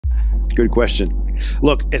Good question.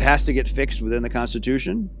 Look, it has to get fixed within the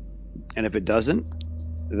Constitution, and if it doesn't,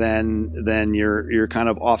 then you're kind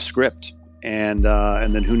of off script, and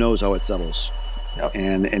then who knows how it settles. Yep.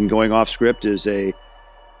 And going off script is a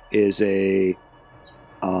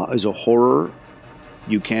horror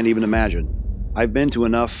you can't even imagine. I've been to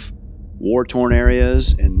enough war-torn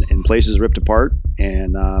areas and places ripped apart,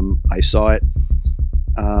 and I saw it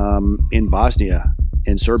in Bosnia,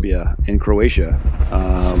 in Serbia, in Croatia.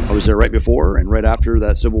 I was there right before and right after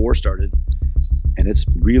that civil war started, and it's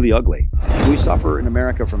really ugly. We suffer in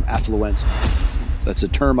America from affluenza. That's a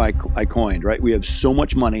term I coined, right? We have so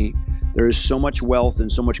much money, there is so much wealth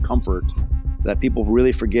and so much comfort that people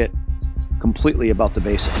really forget completely about the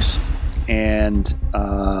basics. And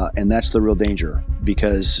that's the real danger,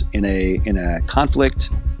 because in a conflict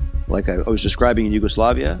like I was describing in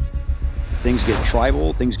Yugoslavia, things get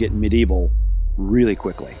tribal, things get medieval really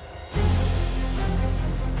quickly.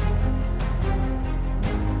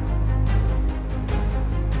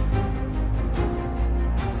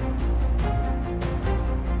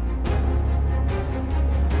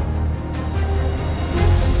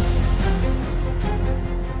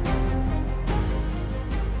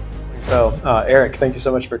 So, Erik, thank you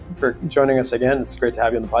so much for joining us again. It's great to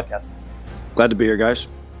have you on the podcast. Glad to be here, guys.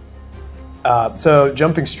 So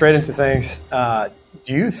jumping straight into things,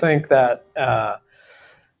 do you think that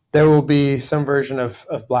there will be some version of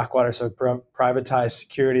Blackwater, so privatized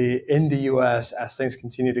security in the U.S. as things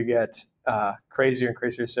continue to get crazier and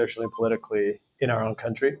crazier socially and politically in our own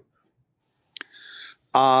country?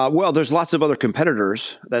 Well, there's lots of other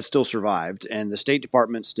competitors that still survived, and the State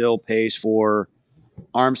Department still pays for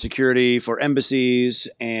armed security for embassies,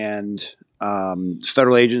 and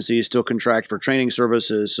federal agencies still contract for training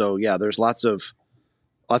services. So yeah, there's lots of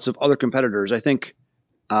other competitors. I think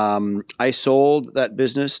I sold that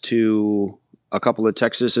business to a couple of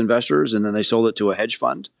Texas investors, and then they sold it to a hedge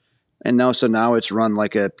fund, and now it's run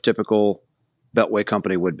like a typical Beltway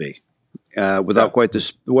company would be, without quite the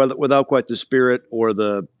spirit or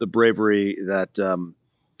the bravery that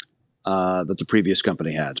the previous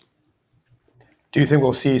company had. Do you think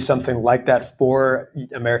we'll see something like that for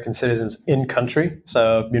American citizens in country?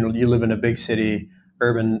 So, you live in a big city,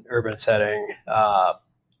 urban setting,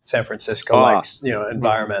 San Francisco,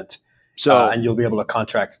 environment. So, and you'll be able to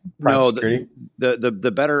contract private security.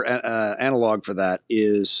 The better analog for that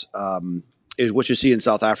is what you see in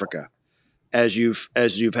South Africa, as you've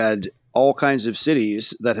had all kinds of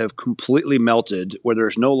cities that have completely melted, where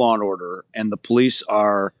there's no law and order, and the police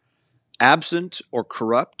are absent or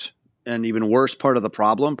corrupt. And even worse, part of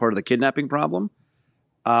the kidnapping problem,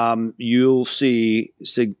 you'll see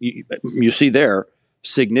there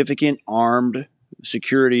significant armed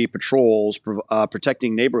security patrols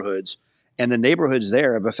protecting neighborhoods, and the neighborhoods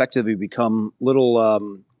there have effectively become little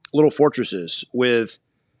fortresses with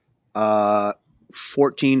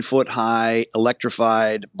 14-foot high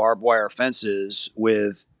electrified barbed wire fences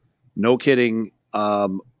with, no kidding,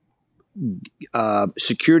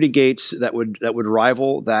 security gates that would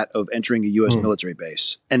rival that of entering a U.S. military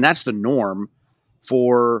base, and that's the norm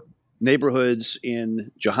for neighborhoods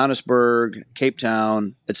in Johannesburg, Cape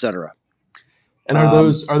Town, etc. And are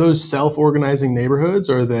those self-organizing neighborhoods,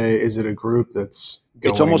 or is it a group that's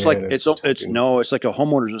going? It's almost like it's like a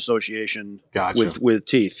homeowners association. Gotcha. with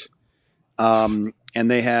teeth, and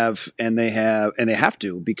they have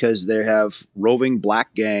to, because they have roving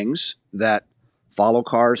black gangs that follow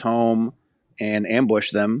cars home and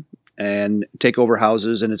ambush them and take over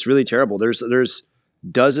houses, and it's really terrible. There's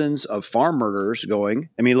dozens of farm murders going.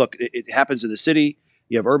 I mean, look, it happens in the city.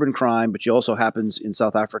 You have urban crime, but it also happens in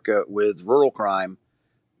South Africa with rural crime,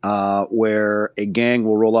 where a gang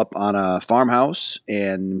will roll up on a farmhouse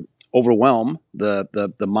and overwhelm the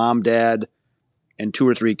mom, dad, and 2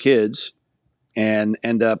 or 3 kids, and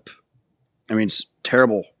end up. I mean, it's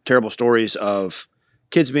terrible stories of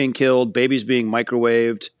kids being killed, babies being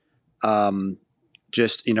microwaved, the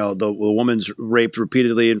woman's raped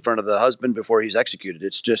repeatedly in front of the husband before he's executed.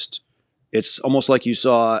 It's almost like you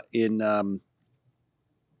saw in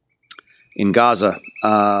Gaza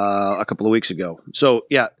a couple of weeks ago. So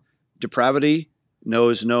yeah, depravity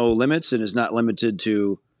knows no limits and is not limited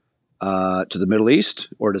to the Middle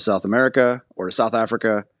East or to South America or to South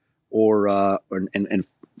Africa and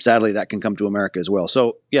sadly, that can come to America as well.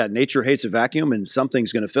 So yeah, nature hates a vacuum, and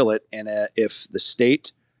something's going to fill it. And if the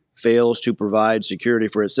state fails to provide security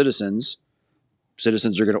for its citizens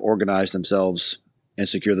are going to organize themselves and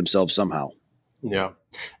secure themselves somehow. Yeah.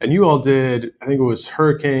 And you all did, I think it was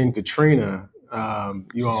Hurricane Katrina.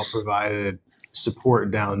 You all provided support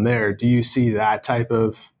down there. Do you see that type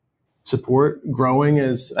of support growing?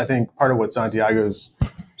 As I think part of what Santiago's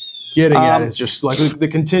getting at is just like the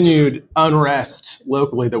continued unrest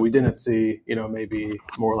locally that we didn't see, maybe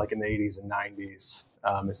more like in the 80s and 90s.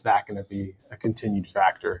 Is that going to be a continued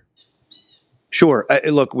factor? Sure.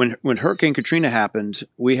 Look, when Hurricane Katrina happened,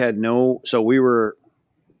 we were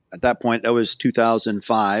at that point, that was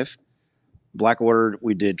 2005. Blackwater,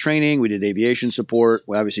 we did training, we did aviation support,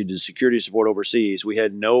 we obviously did security support overseas. We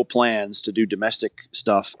had no plans to do domestic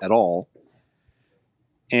stuff at all.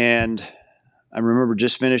 And I remember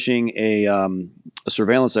just finishing a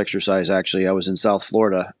surveillance exercise, actually. I was in South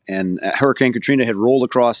Florida, and Hurricane Katrina had rolled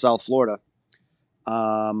across South Florida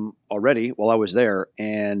already while I was there,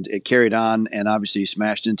 and it carried on and obviously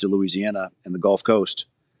smashed into Louisiana and the Gulf Coast.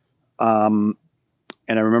 And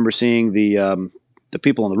I remember seeing the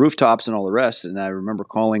people on the rooftops and all the rest, and I remember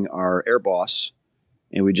calling our air boss,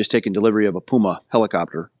 and we'd just taken delivery of a Puma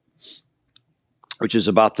helicopter, which is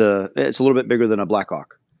it's a little bit bigger than a Black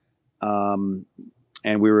Hawk. And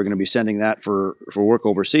we were going to be sending that for work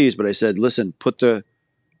overseas, but I said, listen,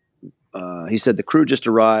 he said, the crew just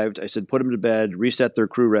arrived. I said, put them to bed, reset their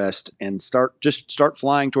crew rest, and start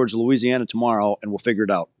flying towards Louisiana tomorrow, and we'll figure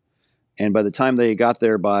it out. And by the time they got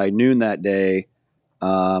there by noon that day,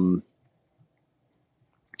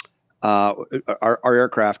 our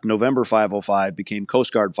aircraft, November 505, became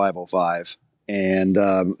Coast Guard 505, and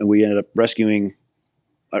we ended up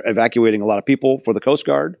evacuating a lot of people for the Coast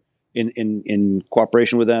Guard in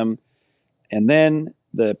cooperation with them. And then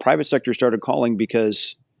the private sector started calling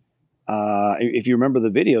because if you remember the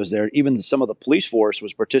videos there, even some of the police force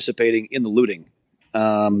was participating in the looting.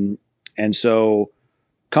 And so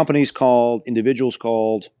companies called, individuals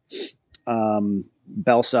called,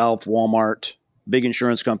 Bell South, Walmart, big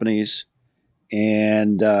insurance companies.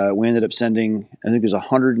 And we ended up sending, I think it was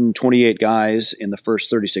 128 guys in the first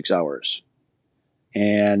 36 hours.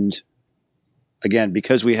 And again,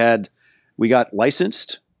 because we got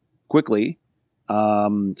licensed quickly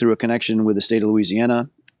through a connection with the state of Louisiana,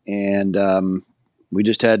 and we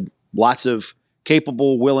just had lots of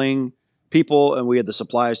capable, willing people, and we had the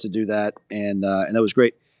supplies to do that, and that was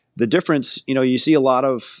great. The difference, you see a lot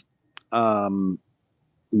of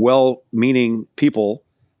well-meaning people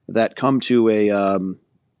that come to an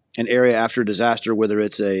area after a disaster, whether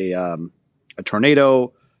it's a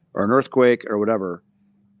tornado or an earthquake or whatever.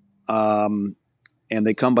 And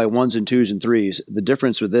they come by ones and twos and threes. The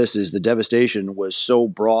difference with this is the devastation was so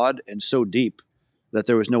broad and so deep that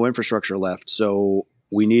there was no infrastructure left. So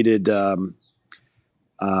we needed,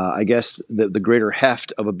 I guess, the greater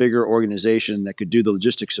heft of a bigger organization that could do the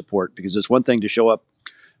logistics support, because it's one thing to show up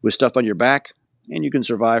with stuff on your back and you can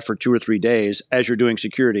survive for 2 or 3 days as you're doing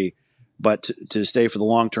security. But to stay for the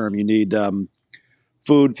long term, you need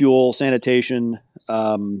food, fuel, sanitation,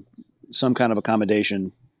 some kind of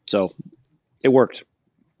accommodation. So it worked.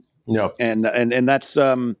 Yep. And that's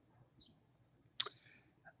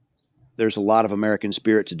there's a lot of American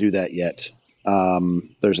spirit to do that yet.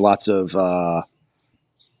 There's lots of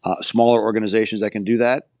smaller organizations that can do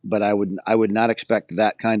that, but I would not expect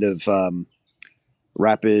that kind of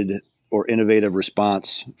rapid or innovative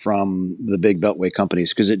response from the big Beltway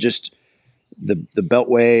companies, because it just the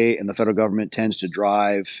Beltway and the federal government tends to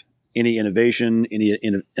drive any innovation,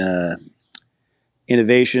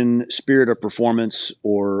 innovation, spirit of performance,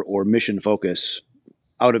 or mission focus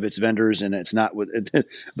out of its vendors, and it's not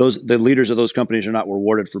the leaders of those companies are not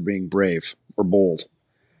rewarded for being brave or bold.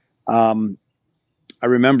 I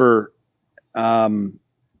remember, so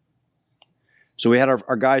we had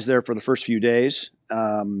our guys there for the first few days,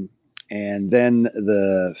 and then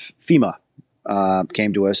the FEMA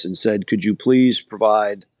came to us and said, "Could you please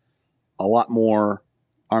provide a lot more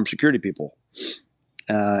armed security people?"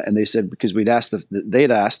 And they said, because they'd asked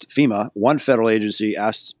FEMA, one federal agency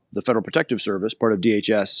asked the Federal Protective Service, part of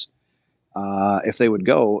DHS, if they would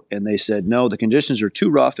go. And they said, no, the conditions are too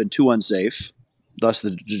rough and too unsafe, thus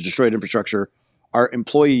the destroyed infrastructure. Our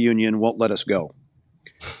employee union won't let us go.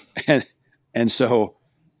 And so,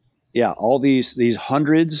 yeah, all these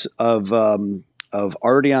hundreds of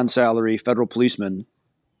already on salary federal policemen,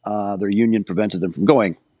 their union prevented them from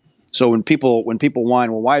going. So when people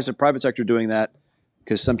whine, well, why is the private sector doing that?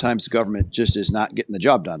 Because sometimes the government just is not getting the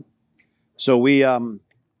job done. So we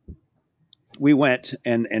went,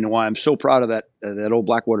 and why I'm so proud of that old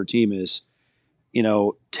Blackwater team is,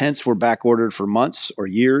 tents were back ordered for months or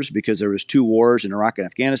years because there was 2 wars in Iraq and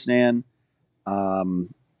Afghanistan.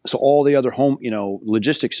 So all the other home,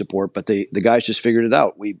 logistics support, but the guys just figured it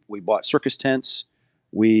out. We bought circus tents.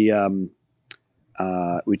 We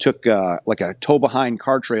took like a tow behind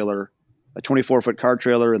car trailer, a 24-foot car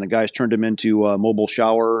trailer, and the guys turned them into mobile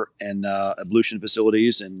shower and ablution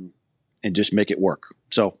facilities and just make it work.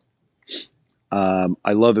 So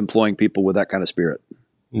I love employing people with that kind of spirit.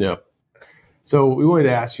 Yeah. So we wanted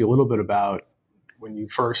to ask you a little bit about when you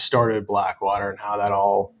first started Blackwater and how that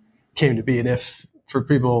all came to be. And if, for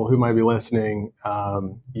people who might be listening,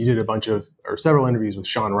 you did a bunch of, or several interviews with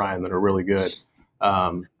Sean Ryan that are really good,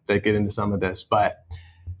 that get into some of this. But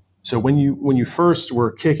so when you first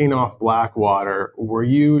were kicking off Blackwater, were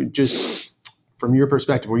you just, from your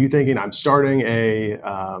perspective, were you thinking, I'm starting a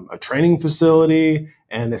training facility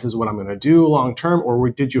and this is what I'm going to do long term? Or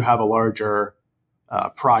did you have a larger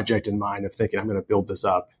project in mind of thinking, I'm going to build this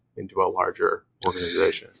up into a larger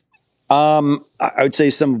organization? I would say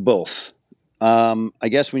some of both. I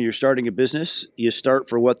guess when you're starting a business, you start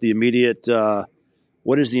for what the immediate,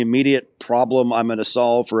 what is the immediate problem I'm going to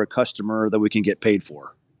solve for a customer that we can get paid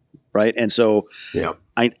for, right? And so Yeah.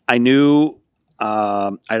 I knew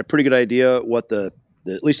I had a pretty good idea what at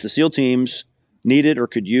least the SEAL teams needed or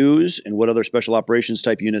could use, and what other special operations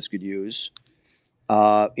type units could use.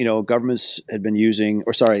 Governments had been using,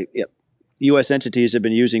 U.S. entities have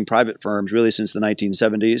been using private firms really since the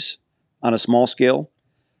 1970s on a small scale.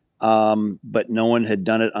 But no one had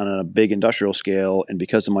done it on a big industrial scale. And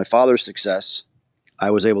because of my father's success, I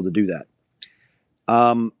was able to do that.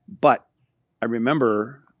 But I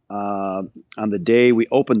remember on the day we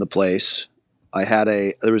opened the place,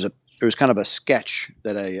 there was kind of a sketch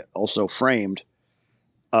that I also framed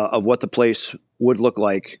of what the place would look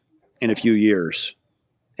like in a few years.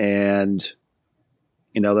 And,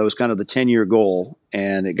 that was kind of the 10-year goal,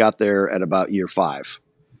 and it got there at about year 5.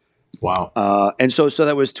 Wow. And so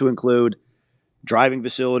that was to include driving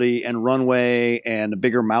facility and runway and a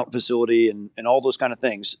bigger mount facility and all those kind of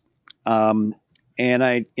things. And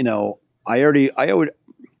I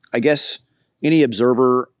guess any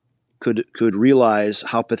observer could realize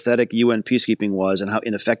how pathetic UN peacekeeping was and how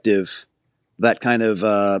ineffective that kind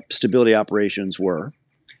of stability operations were.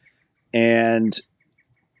 And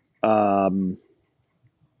I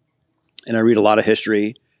read a lot of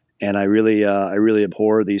history, and I really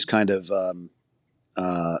abhor these kind of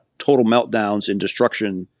total meltdowns and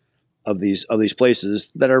destruction of these places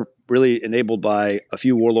that are really enabled by a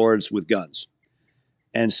few warlords with guns.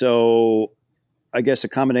 And so, I guess a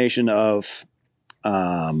combination of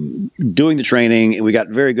doing the training, and we got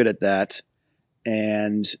very good at that,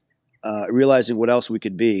 and realizing what else we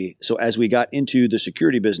could be. So as we got into the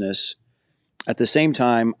security business, at the same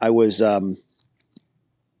time, I was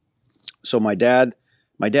so my dad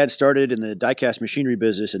started in the die-cast machinery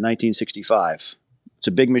business in 1965. It's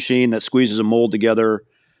a big machine that squeezes a mold together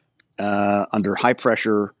under high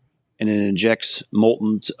pressure, and it injects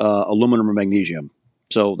molten aluminum or magnesium.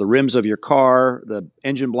 So the rims of your car, the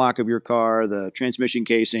engine block of your car, the transmission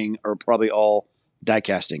casing are probably all die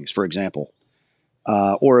castings, for example.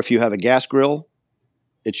 Or if you have a gas grill,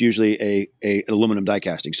 it's usually an aluminum die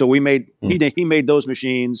casting. So he made those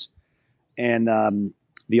machines, and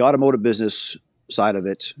the automotive business side of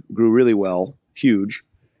it grew really well, huge,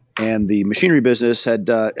 and the machinery business had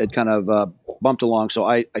kind of bumped along. So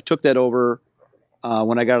I took that over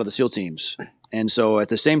when I got out of the SEAL teams. And so at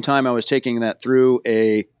the same time, I was taking that through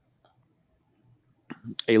a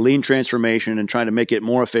lean transformation and trying to make it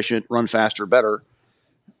more efficient, run faster, better.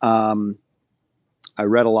 I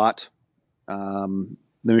read a lot. The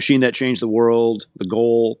Machine That Changed the World, The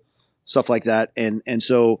Goal, stuff like that. And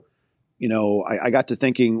so, I got to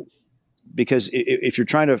thinking, because if you're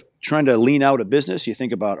trying to lean out a business, you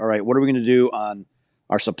think about, all right, what are we going to do on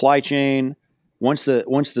our supply chain? Once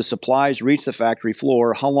the supplies reach the factory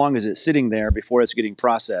floor, how long is it sitting there before it's getting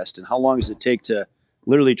processed, and how long does it take to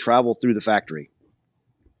literally travel through the factory?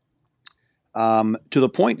 To the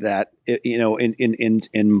point that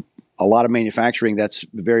in a lot of manufacturing that's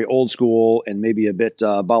very old school and maybe a bit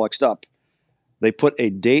bollocksed up, they put a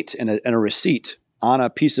date and a receipt on a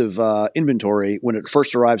piece of inventory when it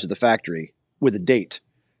first arrives at the factory with a date,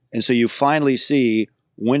 and so you finally see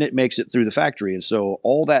when it makes it through the factory. And so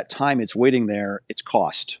all that time it's waiting there, it's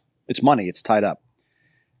cost, it's money, it's tied up.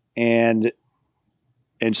 And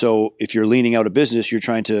so if you're leaning out a business, you're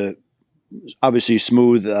trying to obviously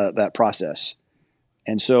smooth that process.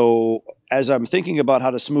 And so as I'm thinking about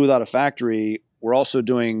how to smooth out a factory, we're also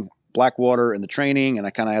doing Blackwater and the training, and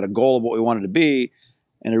I kind of had a goal of what we wanted to be.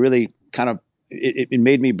 And it really kind of, it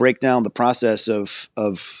made me break down the process of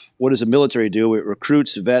what does a military do? It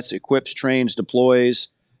recruits, vets, equips, trains, deploys,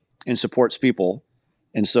 and supports people.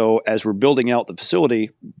 And so as we're building out the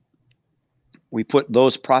facility, we put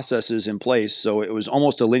those processes in place. So it was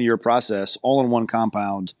almost a linear process, all in one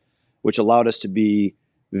compound, which allowed us to be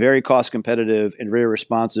very cost competitive and very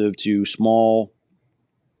responsive to small,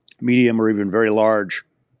 medium, or even very large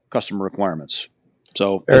customer requirements.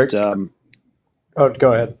 So Erik,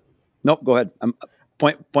 go ahead. Nope. Go ahead.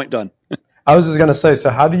 Point done. I was just going to say, so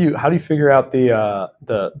how do you figure out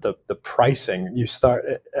the pricing? You start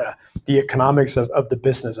the economics of the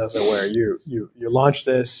business, as it were. You launch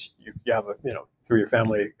this. You have through your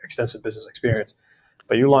family extensive business experience,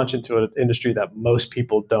 but you launch into an industry that most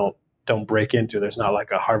people don't break into. There's not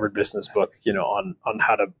like a Harvard business book, on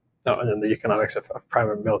how to and the economics of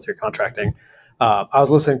private military contracting. I was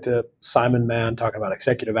listening to Simon Mann talking about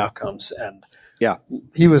executive outcomes, and yeah,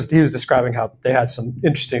 he was describing how they had some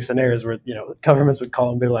interesting scenarios where governments would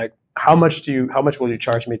call and be like, how much will you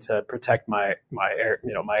charge me to protect my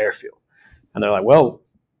airfield? And they're like, well,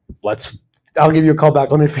 I'll give you a call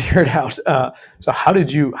back. Let me figure it out. So how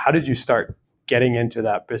did you start getting into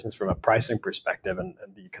that business from a pricing perspective and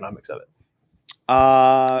the economics of it?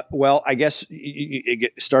 Well, I guess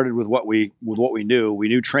it started with what we knew. We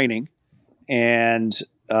knew training, and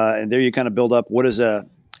there you kind of build up what is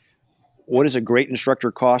a great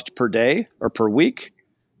instructor cost per day or per week,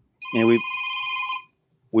 and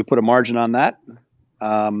we put a margin on that.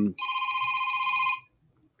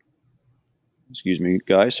 Excuse me,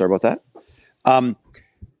 guys. Sorry about that.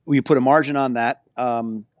 We put a margin on that.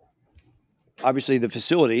 Obviously, the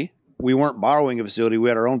facility. We weren't borrowing a facility. We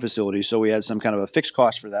had our own facility, so we had some kind of a fixed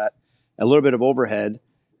cost for that, a little bit of overhead,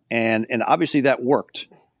 and obviously that worked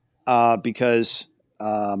because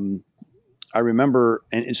I remember,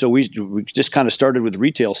 and so we just kind of started with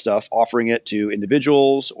retail stuff, offering it to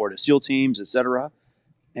individuals or to SEAL teams, et cetera.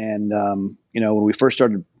 And when we first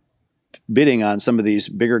started bidding on some of these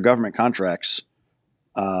bigger government contracts,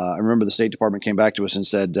 I remember the State Department came back to us and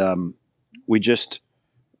said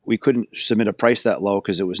we couldn't submit a price that low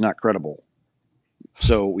because it was not credible.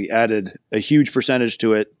 So we added a huge percentage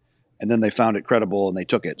to it, and then they found it credible and they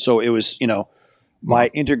took it. So it was, by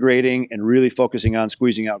integrating and really focusing on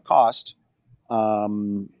squeezing out cost,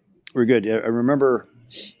 we're good. I remember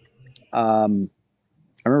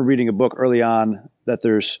reading a book early on that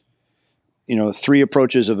there's, three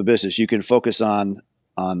approaches of a business. You can focus on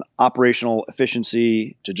operational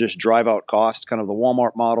efficiency to just drive out cost, kind of the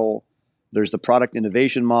Walmart model. There's the product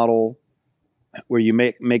innovation model where you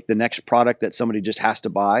make the next product that somebody just has to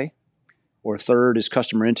buy. Or third is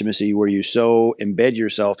customer intimacy, where you so embed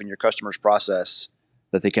yourself in your customer's process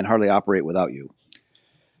that they can hardly operate without you.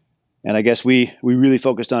 And I guess we really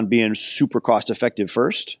focused on being super cost effective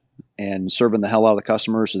first and serving the hell out of the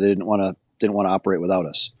customer, so they didn't want to operate without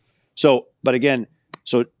us. So we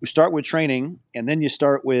start with training, and then you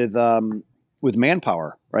start with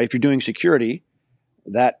manpower, right? If you're doing security,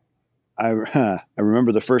 I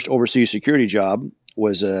remember the first overseas security job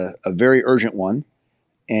was a very urgent one,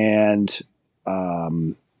 and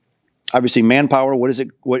obviously manpower. What is it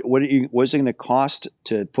going to cost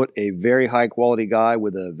to put a very high quality guy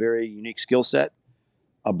with a very unique skill set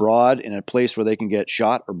abroad in a place where they can get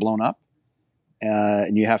shot or blown up,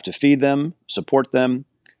 and you have to feed them, support them.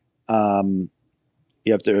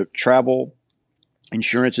 You have to travel.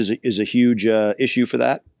 Insurance is a huge issue for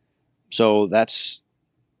that. So that's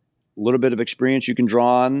a little bit of experience you can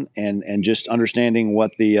draw on, and just understanding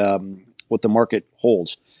what the market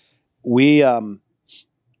holds. We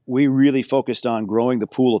really focused on growing the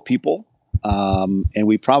pool of people, and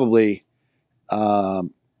we probably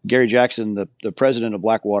Gary Jackson, the president of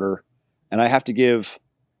Blackwater, and I have to give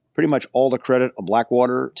pretty much all the credit of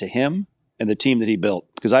Blackwater to him and the team that he built,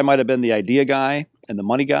 because I might have been the idea guy and the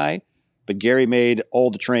money guy, but Gary made all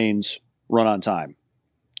the trains run on time,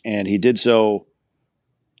 and he did so.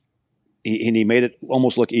 He made it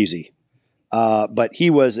almost look easy. But he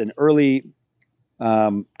was an early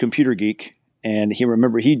computer geek, and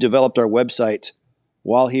he developed our website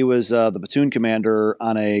while he was the platoon commander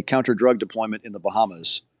on a counter-drug deployment in the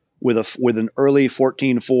Bahamas with an early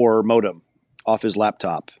 14.4 modem off his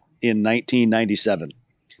laptop in 1997.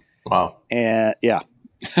 Wow. And yeah.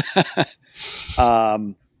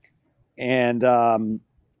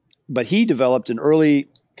 But he developed an early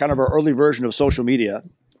version of social media,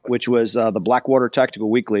 which was the Blackwater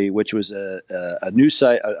Tactical Weekly, which was a news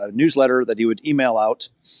site, a newsletter that he would email out,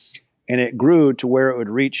 and it grew to where it would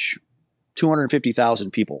reach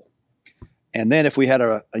 250,000 people. And then if we had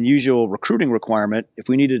an unusual recruiting requirement, if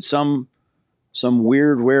we needed some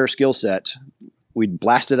weird, rare skill set, we'd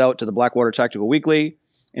blast it out to the Blackwater Tactical Weekly,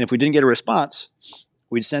 and if we didn't get a response,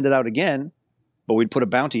 we'd send it out again, but we'd put a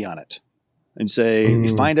bounty on it and say,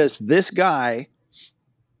 find us this guy,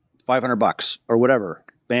 $500 or whatever.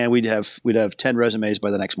 Man, we'd have 10 resumes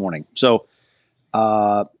by the next morning. So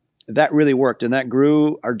that really worked, and that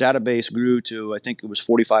grew. Our database grew to, I think it was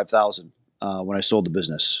 45,000 when I sold the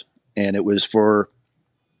business, and it was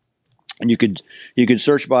and you could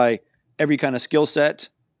search by every kind of skill set,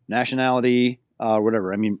 nationality,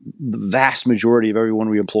 whatever. I mean, the vast majority of everyone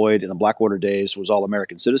we employed in the Blackwater days was all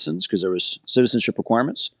American citizens because there was citizenship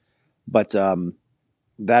requirements. But it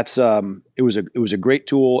was a great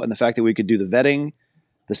tool, and the fact that we could do the vetting,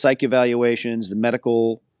 the psych evaluations, the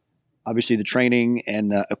medical, obviously the training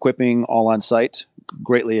and equipping all on site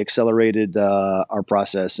greatly accelerated our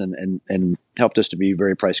process and helped us to be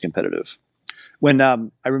very price competitive. When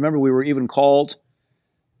I remember we were even called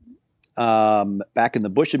back in the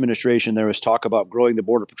Bush administration, there was talk about growing the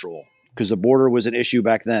Border Patrol because the border was an issue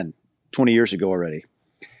back then, 20 years ago already.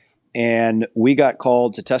 And we got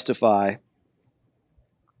called to testify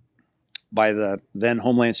by the then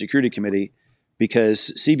Homeland Security Committee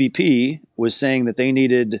because CBP was saying that they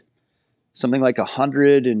needed something like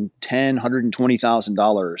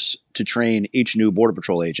 $120,000 to train each new Border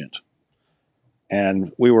Patrol agent.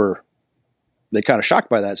 And they kind of shocked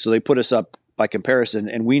by that. So they put us up by comparison,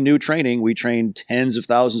 and we knew training. We trained tens of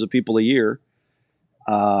thousands of people a year.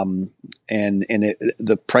 The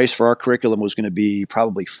price for our curriculum was going to be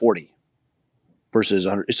probably 40 versus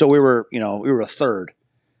 100. So we were a third.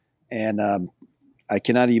 And I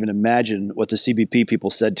cannot even imagine what the CBP people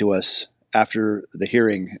said to us after the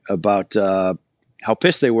hearing about how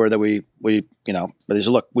pissed they were that but they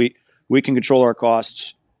said, look, we can control our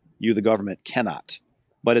costs. You, the government, cannot.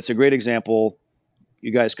 But it's a great example.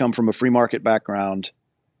 You guys come from a free market background.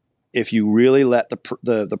 If you really let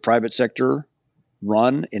the private sector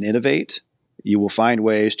run and innovate, you will find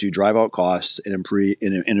ways to drive out costs and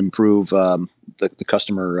improve the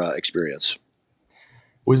customer experience.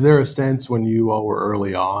 Was there a sense when you all were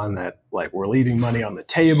early on that like we're leaving money on the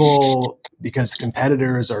table because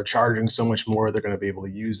competitors are charging so much more, they're going to be able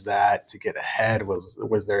to use that to get ahead? Was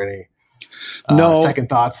there any second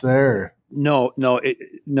thoughts there? No,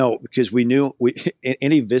 because we knew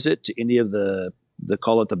any visit to any of the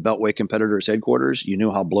call it the Beltway competitors headquarters, you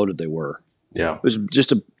knew how bloated they were. Yeah, it was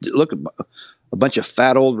just a bunch of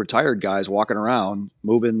fat old retired guys walking around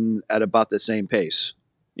moving at about the same pace.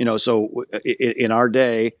 So in our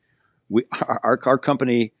day, our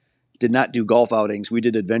company did not do golf outings. We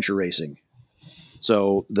did adventure racing.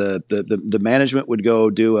 So the management would go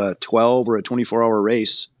do a 12 or a 24-hour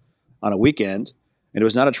race on a weekend. And it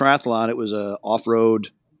was not a triathlon. It was a off-road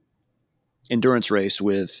endurance race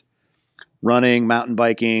with running, mountain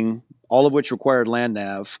biking, all of which required land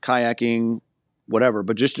nav, kayaking, whatever,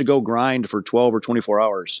 but just to go grind for 12 or 24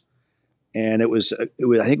 hours. And I think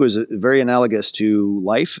it was very analogous to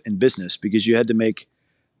life and business because you had to make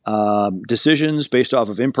decisions based off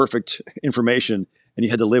of imperfect information, and you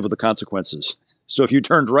had to live with the consequences. So if you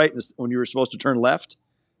turned right when you were supposed to turn left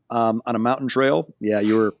on a mountain trail,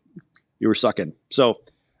 you were sucking. So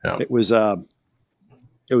it was good.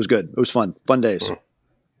 It was fun days.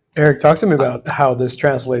 Erik, talk to me about how this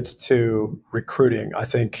translates to recruiting. I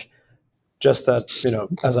think just that,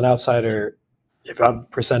 as an outsider, if I'm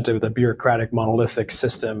presented with a bureaucratic monolithic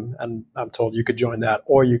system and I'm told you could join that,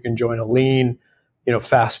 or you can join a lean,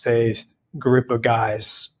 fast-paced group of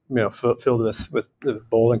guys, filled with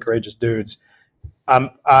bold and courageous dudes,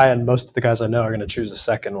 I and most of the guys I know are going to choose the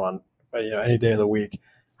second one, any day of the week.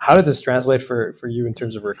 How did this translate for you in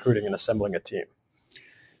terms of recruiting and assembling a team?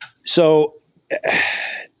 So,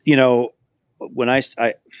 when I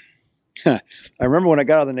remember when I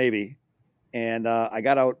got out of the Navy, and I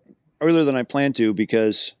got out earlier than I planned to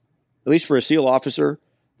because, at least for a SEAL officer,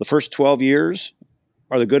 the first 12 years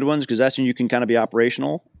are the good ones because that's when you can kind of be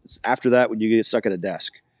operational. After that, when you get stuck at a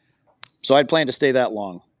desk. So I'd planned to stay that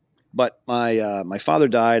long. But my father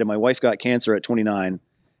died and my wife got cancer at 29.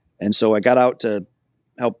 And so I got out to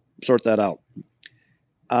help sort that out.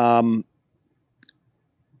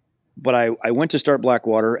 But I went to start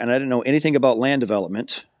Blackwater, and I didn't know anything about land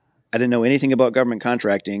development. I didn't know anything about government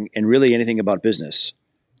contracting and really anything about business.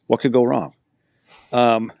 What could go wrong?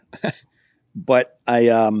 But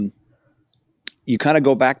you kind of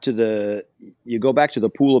go back to the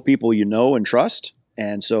pool of people you know and trust.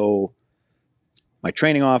 And so my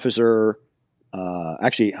training officer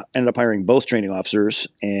actually ended up hiring both training officers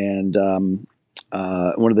and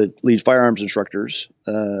one of the lead firearms instructors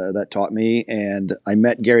that taught me. And I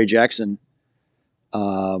met Gary Jackson.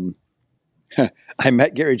 I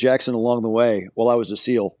met Gary Jackson along the way while I was a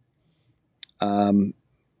SEAL. One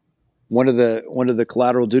of the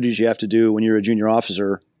collateral duties you have to do when you're a junior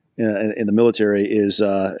officer in the military is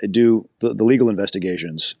do the legal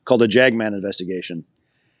investigations, called a JAGMAN investigation.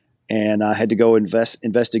 And I had to go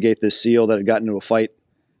investigate this SEAL that had gotten into a fight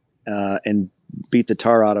and beat the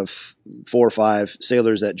tar out of 4 or 5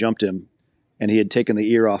 sailors that jumped him, and he had taken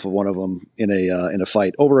the ear off of one of them in a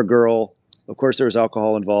fight over a girl. Of course, there was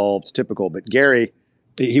alcohol involved, typical. But Gary,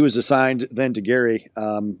 he was assigned then to Gary.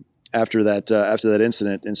 after that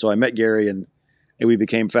incident. And so I met Gary, and we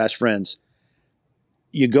became fast friends.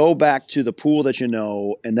 You go back to the pool that you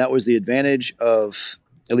know, and that was the advantage of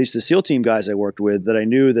at least the SEAL team guys I worked with, that I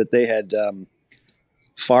knew that they had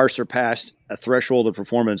far surpassed a threshold of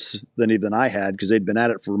performance than even I had, because they'd been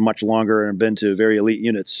at it for much longer and been to very elite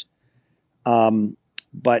units.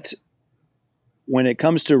 But when it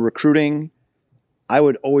comes to recruiting, I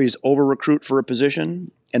would always over-recruit for a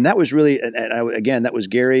position. And that was really, that was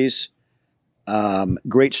Gary's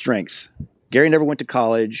great strength. Gary never went to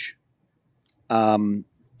college.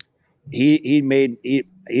 He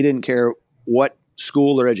didn't care what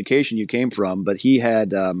school or education you came from, but he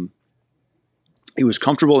was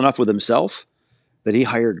comfortable enough with himself that he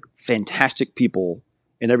hired fantastic people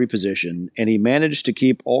in every position, and he managed to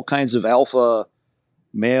keep all kinds of alpha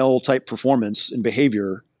male type performance and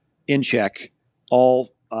behavior in check,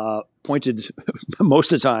 all pointed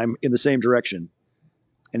most of the time in the same direction.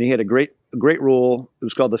 And he had a great rule. It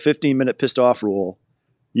was called the 15-minute pissed off rule.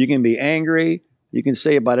 You can be angry, you can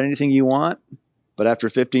say about anything you want, but after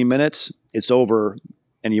 15 minutes, it's over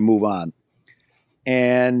and you move on.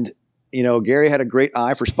 And, Gary had a great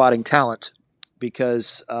eye for spotting talent,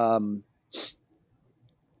 because I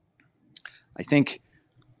think,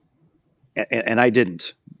 and I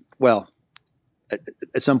didn't. Well,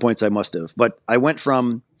 at some points I must have, but I went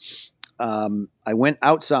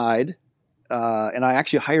outside, and I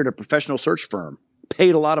actually hired a professional search firm,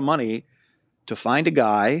 paid a lot of money to find a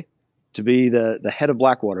guy to be the head of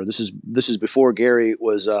Blackwater. This is before Gary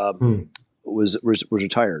was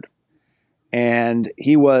retired, and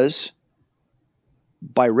he was,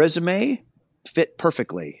 by resume, fit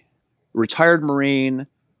perfectly. Retired Marine,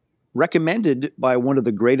 recommended by one of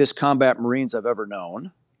the greatest combat Marines I've ever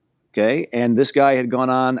known. Okay, and this guy had gone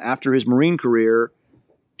on after his Marine career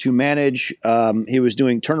to manage. He was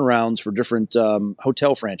doing turnarounds for different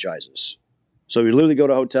hotel franchises. So he'd literally go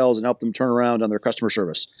to hotels and help them turn around on their customer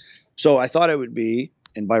service. So I thought it would be,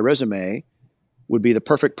 and by resume, would be the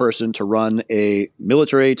perfect person to run a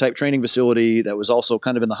military type training facility that was also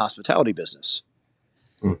kind of in the hospitality business.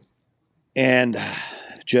 And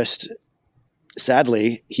just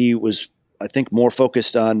sadly, he was, I think, more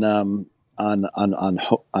focused on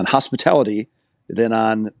hospitality than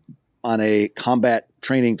on a combat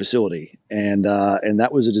training facility, and that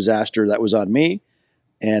was a disaster. That was on me.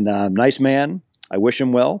 And nice man, I wish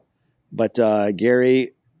him well, but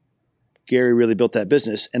Gary really built that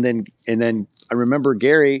business. And then I remember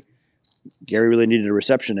Gary really needed a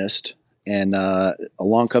receptionist, and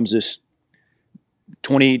along comes this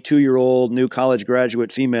 22-year-old new college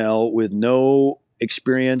graduate female with no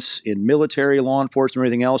experience in military, law enforcement, or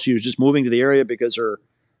anything else. She was just moving to the area because her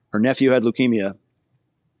nephew had leukemia,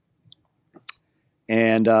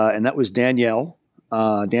 and that was Danielle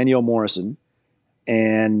Morrison.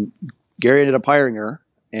 And Gary ended up hiring her,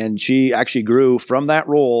 and she actually grew from that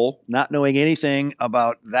role, not knowing anything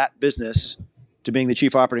about that business, to being the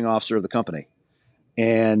chief operating officer of the company.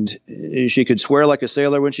 And she could swear like a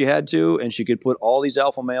sailor when she had to, and she could put all these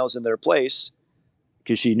alpha males in their place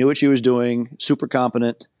because she knew what she was doing, super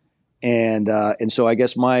competent. And so I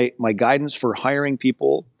guess my guidance for hiring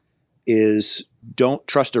people is, don't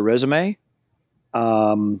trust a resume.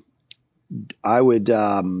 I would,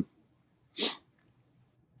 and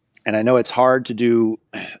I know it's hard to do,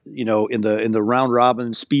 in the round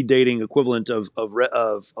robin speed dating equivalent of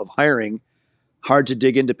hiring, hard to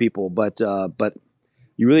dig into people, but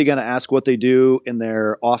you're really going to ask what they do in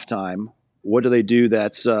their off time. What do they do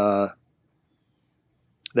that's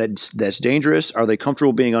dangerous? Are they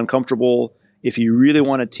comfortable being uncomfortable? If you really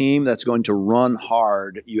want a team that's going to run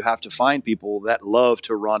hard, you have to find people that love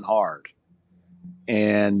to run hard.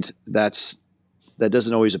 And that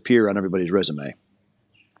doesn't always appear on everybody's resume.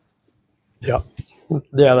 Yeah,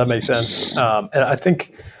 that makes sense. And I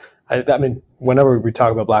think, whenever we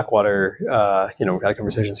talk about Blackwater, we had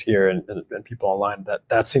conversations here and people online,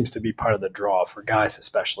 that seems to be part of the draw for guys,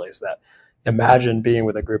 especially, is that imagine being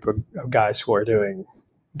with a group of guys who are doing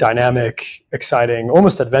dynamic, exciting,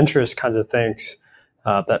 almost adventurous kinds of things.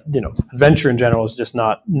 Adventure in general is just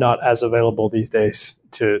not as available these days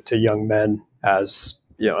to young men as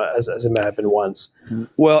it may have been once.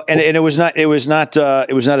 Well, and it was not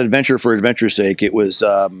adventure for adventure's sake. It was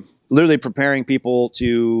literally preparing people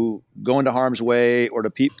to go into harm's way or to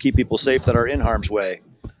keep people safe that are in harm's way.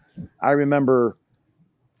 I remember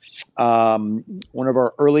one of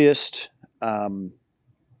our earliest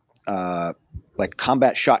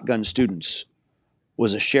combat shotgun students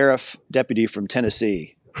was a sheriff deputy from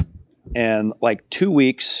Tennessee. And 2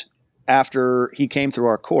 weeks after he came through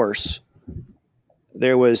our course,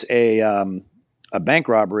 there was a bank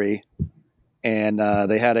robbery and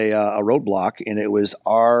they had a roadblock, and it was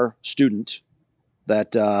our student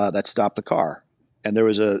that stopped the car. And there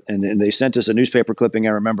was and they sent us a newspaper clipping,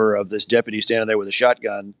 I remember, of this deputy standing there with a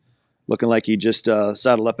shotgun, looking like he just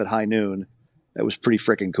saddled up at high noon. That was pretty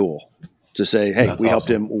freaking cool to say, hey, That's we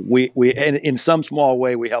awesome. helped him. We in some small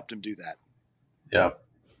way, we helped him do that. Yeah.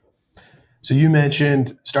 So you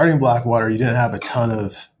mentioned starting Blackwater, you didn't have a ton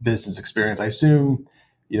of business experience. I assume,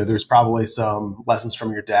 there's probably some lessons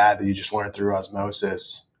from your dad that you just learned through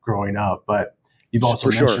osmosis growing up, but you've also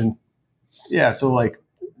For mentioned, so like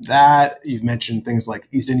that, you've mentioned things like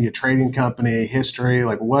East India Trading Company, history.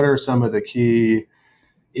 Like, what are some of the key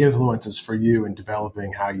influences for you in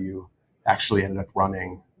developing how you actually ended up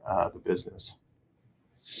running the business?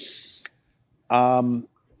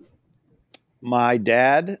 My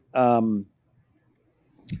dad,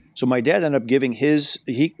 so my dad ended up giving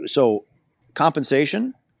so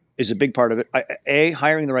compensation is a big part of it.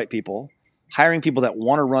 Hiring the right people, hiring people that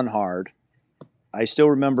want to run hard. I still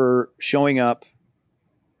remember showing up.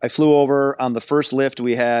 I flew over on the first lift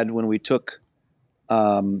we had when we took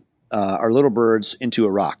our little birds into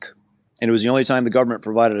Iraq. And it was the only time the government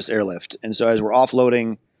provided us airlift. And so as we're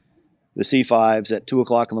offloading the C-5s at 2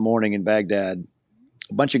 o'clock in the morning in Baghdad,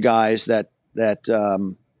 a bunch of guys at that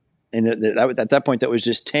point, that was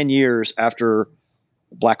just 10 years after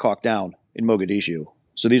Black Hawk Down in Mogadishu.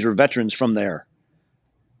 So these were veterans from there.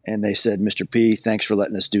 And they said, Mr. P, thanks for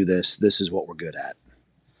letting us do this. This is what we're good at.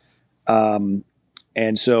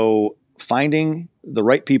 And so finding the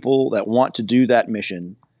right people that want to do that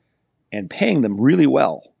mission and paying them really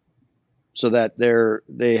well so that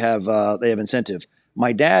they have incentive.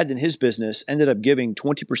 My dad in his business ended up giving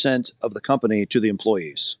 20% of the company to the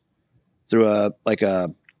employees through a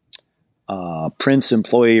Prince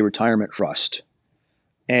Employee Retirement Trust.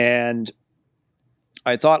 And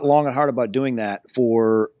I thought long and hard about doing that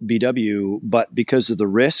for BW, but because of the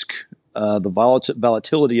risk, the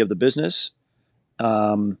volatility of the business,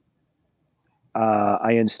 I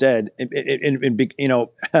instead,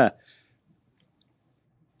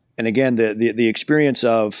 and again, the experience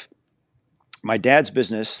of my dad's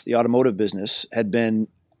business, the automotive business, had been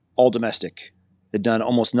all domestic. Had done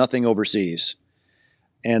almost nothing overseas.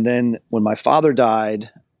 And then when my father died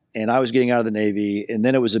and I was getting out of the Navy, and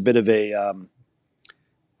then it was a bit of a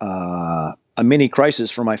mini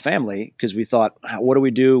crisis for my family because we thought, what do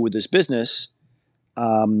we do with this business?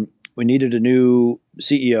 We needed a new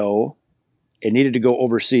CEO. It needed to go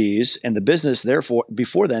overseas, and the business, therefore,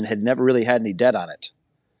 before then, had never really had any debt on it.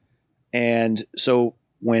 And so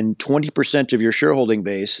when 20% of your shareholding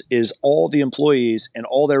base is all the employees and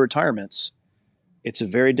all their retirements, it's a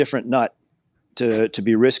very different nut to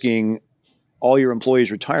be risking all your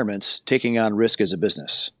employees' retirements, taking on risk as a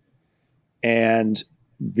business. And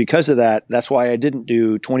because of that, that's why I didn't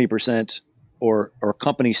do 20% or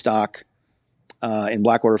company stock in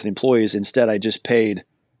Blackwater for the employees. Instead, I just paid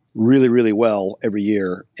really, really well every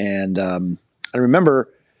year. And I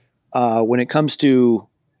remember when it comes to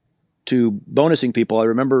bonusing people, I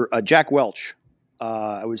remember Jack Welch,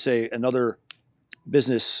 I would say another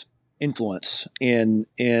business influence in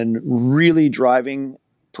really driving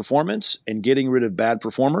performance and getting rid of bad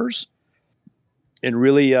performers and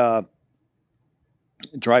really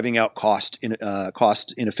driving out cost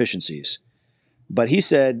inefficiencies. But he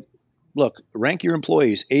said, look, rank your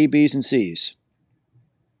employees A, B's, and C's.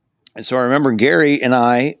 And so I remember Gary and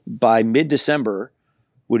I, by mid-December,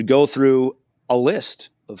 would go through a list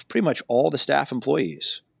of pretty much all the staff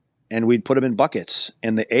employees, and we'd put them in buckets.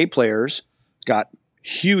 And the A players got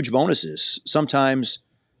huge bonuses, sometimes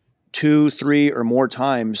 2, 3, or more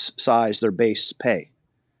times size their base pay.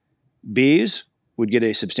 B's would get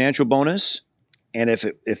a substantial bonus, and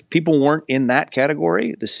if people weren't in that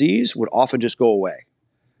category, the C's would often just go away.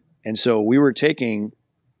 And so we were taking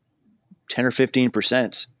 10 or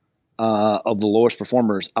 15% of the lowest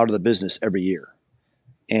performers out of the business every year.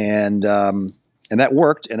 And that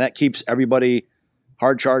worked, and that keeps everybody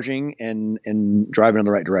hard charging and driving in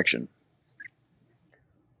the right direction.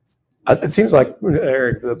 It seems like,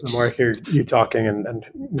 Erik, the more I hear you talking and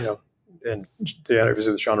the interviews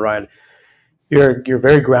with Sean Ryan, you're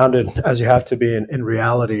very grounded, as you have to be in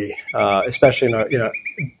reality, especially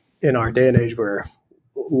in our day and age where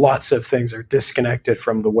lots of things are disconnected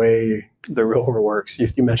from the way the real world works.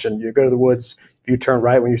 You mentioned you go to the woods, if you turn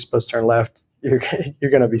right when you're supposed to turn left, you're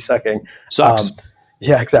going to be sucking. Sucks.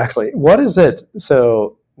 Yeah, exactly. What is it?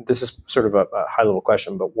 So this is sort of a high level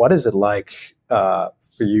question, but what is it like for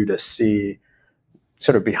you to see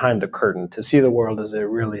sort of behind the curtain, to see the world as it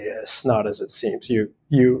really is, not as it seems? You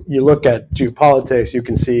look at geopolitics, you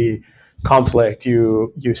can see conflict,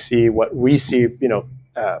 you see what we see,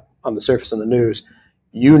 on the surface in the news.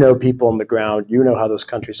 You know people on the ground. You know how those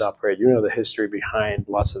countries operate. You know the history behind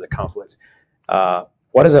lots of the conflicts.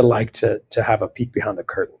 What is it like to have a peek behind the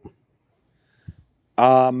curtain?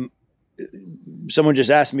 Someone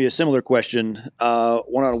just asked me a similar question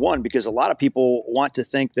one-on-one, because a lot of people want to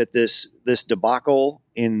think that this debacle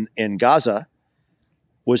in Gaza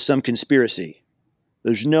was some conspiracy.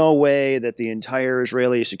 There's no way that the entire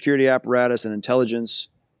Israeli security apparatus and intelligence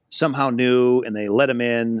somehow knew and they let him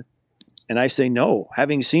in. And I say no.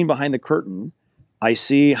 Having seen behind the curtain, I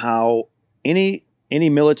see how any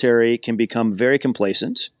military can become very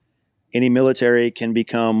complacent. Any military can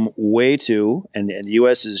become way too, and the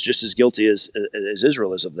U.S. is just as guilty as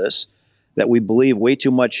Israel is of this, that we believe way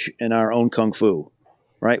too much in our own kung fu,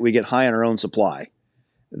 right? We get high on our own supply,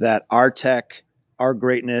 that our tech, our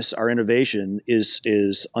greatness, our innovation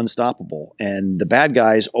is unstoppable. And the bad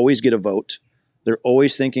guys always get a vote. They're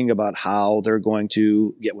always thinking about how they're going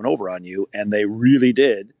to get one over on you, and they really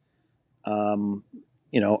did, October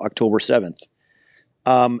 7th.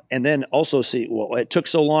 And then also see, well, it took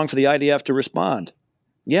so long for the IDF to respond.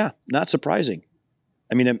 Yeah, not surprising.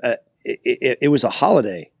 I mean, it was a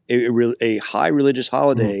holiday, a high religious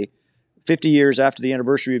holiday, 50 years after the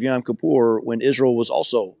anniversary of Yom Kippur, when Israel was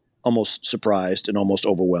also almost surprised and almost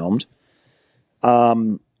overwhelmed.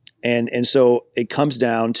 And so it comes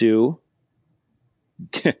down to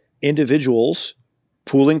individuals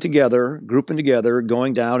pooling together, grouping together,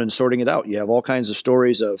 going down and sorting it out. You have all kinds of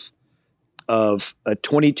stories of a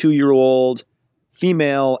 22-year-old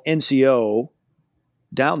female NCO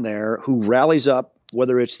down there who rallies up,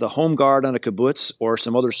 whether it's the home guard on a kibbutz or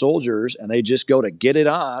some other soldiers, and they just go to get it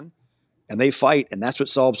on, and they fight, and that's what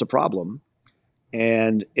solves the problem.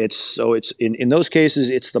 And it's in those cases,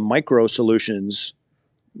 it's the micro solutions,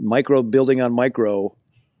 micro building on micro,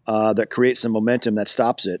 that creates some momentum that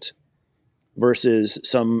stops it, versus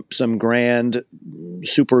some grand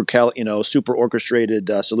super orchestrated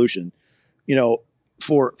solution.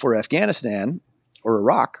 For Afghanistan or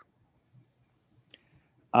Iraq,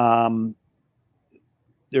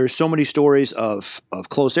 there's so many stories of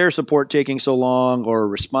close air support taking so long, or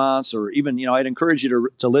response, or even, I'd encourage you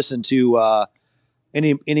to listen to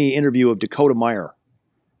any interview of Dakota Meyer.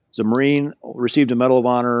 He's a Marine, received a Medal of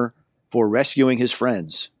Honor for rescuing his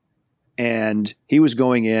friends. And he was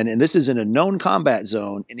going in, and this is in a known combat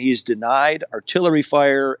zone, and he's denied artillery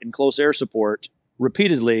fire and close air support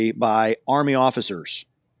repeatedly by Army officers.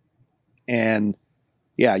 And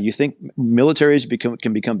yeah, you think militaries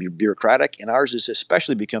can become bureaucratic, and ours has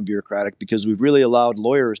especially become bureaucratic because we've really allowed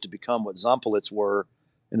lawyers to become what Zampolits were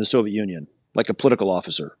in the Soviet Union, like a political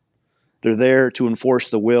officer. They're there to enforce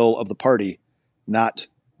the will of the party, not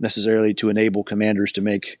necessarily to enable commanders to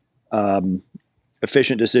make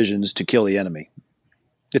efficient decisions to kill the enemy.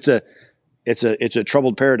 It's a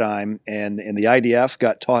troubled paradigm, and the IDF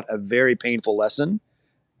got taught a very painful lesson.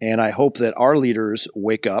 And I hope that our leaders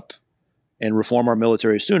wake up and reform our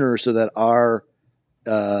military sooner, so that our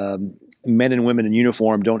men and women in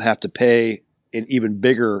uniform don't have to pay an even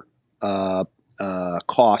bigger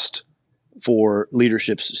cost for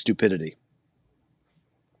leadership's stupidity.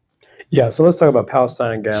 Yeah, so let's talk about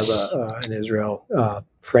Palestine and Gaza and Israel.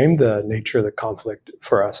 Frame the nature of the conflict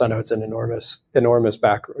for us. I know it's an enormous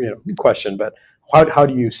question, but how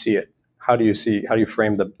do you see it? How do you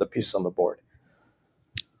frame the pieces on the board?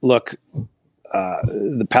 Look,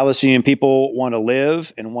 the Palestinian people want to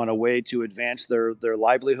live and want a way to advance their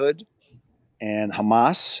livelihood, and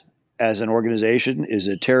Hamas, as an organization, is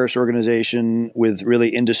a terrorist organization with really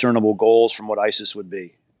indiscernible goals from what ISIS would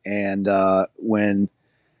be. And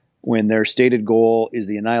when their stated goal is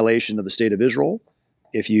the annihilation of the state of Israel,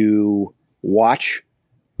 if you watch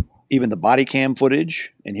even the body cam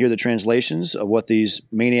footage and hear the translations of what these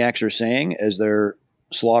maniacs are saying as they're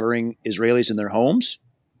slaughtering Israelis in their homes,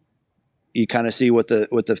 you kind of see what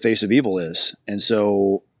the face of evil is. And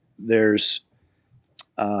so there's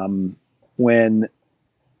when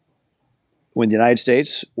the United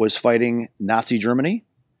States was fighting Nazi Germany,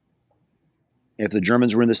 if the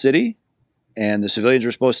Germans were in the city and the civilians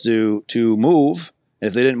were supposed to move, and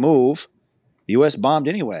if they didn't move, the U.S. bombed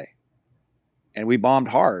anyway. And we bombed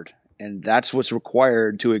hard. And that's what's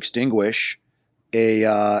required to extinguish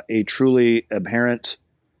a truly abhorrent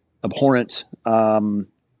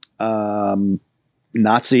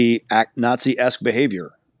Nazi-esque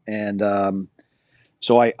behavior. And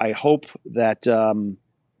so I hope that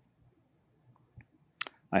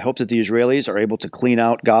the Israelis are able to clean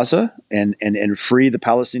out Gaza and free the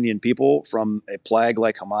Palestinian people from a plague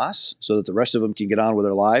like Hamas, so that the rest of them can get on with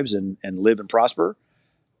their lives and live and prosper.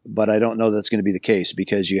 But I don't know that's going to be the case,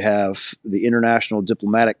 because you have the international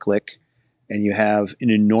diplomatic clique and you have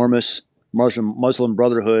an enormous Muslim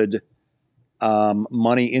Brotherhood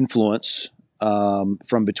money influence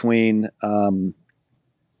from between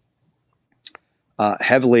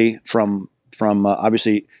heavily from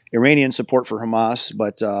obviously Iranian support for Hamas,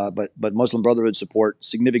 but Muslim Brotherhood support,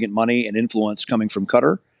 significant money and influence coming from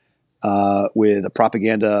Qatar with a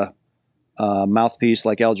propaganda mouthpiece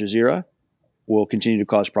like Al Jazeera will continue to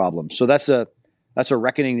cause problems. So that's a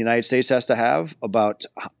reckoning the United States has to have about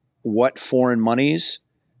what foreign monies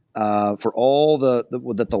for all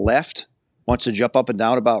that the left wants to jump up and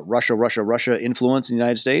down about Russia influence in the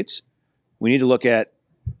United States. We need to look at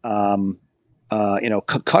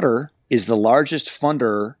Qatar is the largest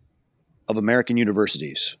funder of American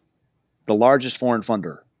universities, the largest foreign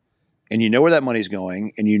funder. And you know where that money is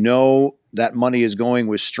going, and you know that money is going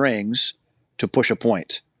with strings to push a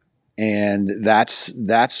point. And that's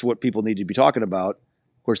what people need to be talking about.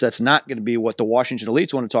 Of course, that's not going to be what the Washington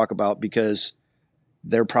elites want to talk about because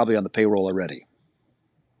they're probably on the payroll already.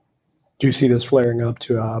 Do you see this flaring up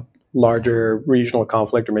to a larger regional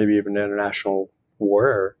conflict or maybe even an international war?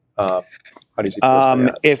 Or, how do you see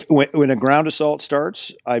this when a ground assault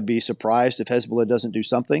starts, I'd be surprised if Hezbollah doesn't do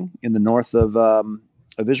something in the north of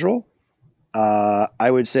Israel.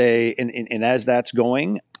 I would say, and as that's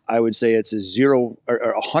going, I would say it's a 0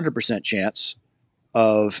 or 100% chance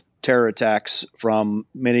of terror attacks from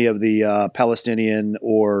many of the Palestinian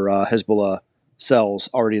or Hezbollah cells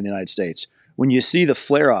already in the United States. When you see the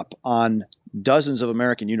flare up on dozens of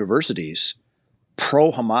American universities,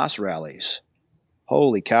 pro-Hamas rallies,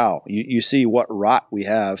 holy cow, you see what rot we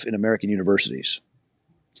have in American universities.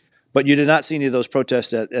 But you did not see any of those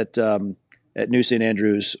protests at New St.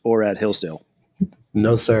 Andrews or at Hillsdale.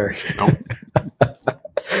 No, sir. No.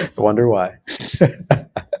 Wonder why.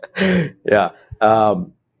 Yeah.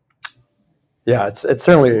 Yeah, it's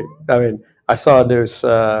certainly, I mean, I saw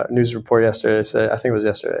a news report yesterday, I think it was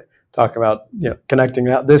yesterday, talking about, connecting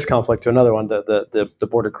this conflict to another one, the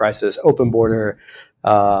border crisis, open border,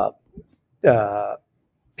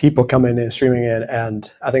 people coming in, streaming in, and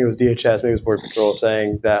I think it was DHS, maybe it was Border Patrol,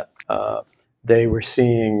 saying that they were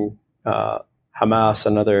seeing Hamas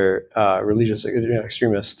and other religious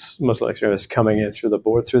extremists, Muslim extremists, coming in through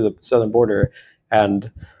the southern border,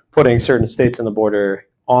 and putting certain states in the border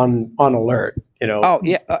on alert. Oh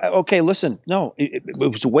yeah. Okay. Listen. No, it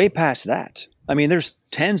was way past that. I mean, there's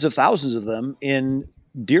tens of thousands of them in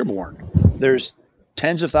Dearborn. There's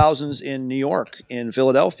tens of thousands in New York, in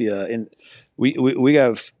Philadelphia, and we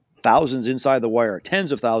have thousands inside the wire,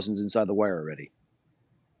 tens of thousands inside the wire already.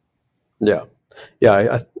 Yeah.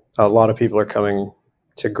 A lot of people are coming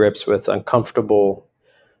to grips with uncomfortable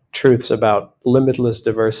truths about limitless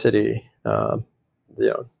diversity. The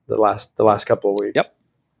last couple of weeks. Yep.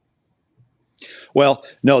 Well,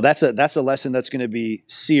 no, that's a lesson that's going to be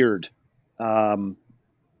seared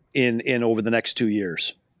in over the next 2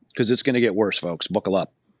 years, because it's going to get worse, folks. Buckle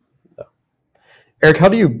up. Yeah. Erik, how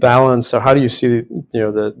do you balance, or how do you see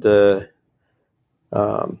the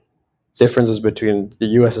differences between the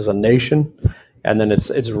U.S. as a nation and then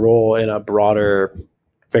its role in a broader,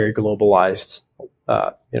 very globalized,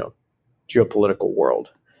 geopolitical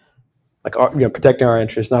world? Like, protecting our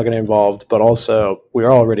interests, not getting involved, but also we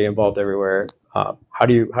are already involved everywhere. How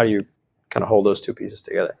do you kind of hold those two pieces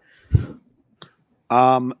together?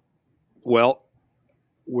 Well,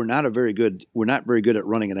 we're not very good at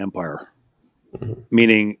running an empire. Mm-hmm.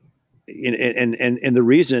 Meaning, and the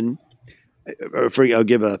reason, I'll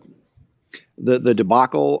give the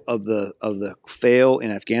debacle of the fail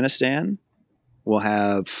in Afghanistan will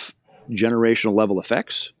have generational level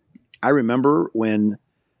effects. I remember when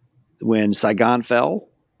Saigon fell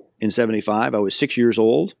in 1975, I was 6 years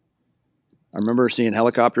old. I remember seeing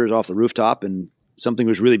helicopters off the rooftop, and something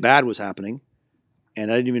was really bad was happening.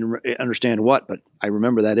 And I didn't even understand what, but I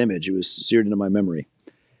remember that image. It was seared into my memory.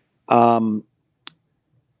 The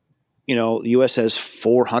U.S. has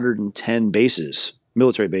 410 bases,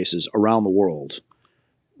 military bases around the world.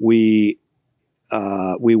 We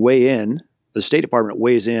weigh in, the State Department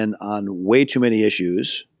weighs in on way too many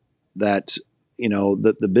issues that,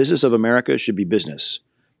 the business of America should be business,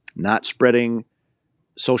 not spreading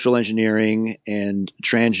social engineering and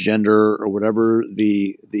transgender or whatever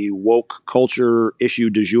the woke culture issue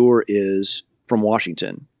du jour is from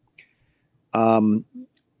Washington.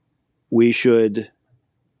 We should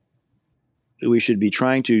be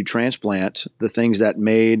trying to transplant the things that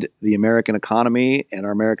made the American economy and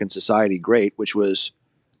our American society great, which was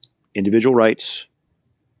individual rights,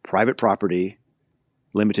 private property,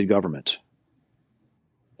 limited government,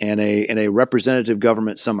 and a representative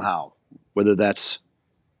government somehow, whether that's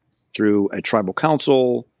through a tribal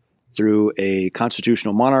council, through a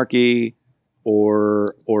constitutional monarchy,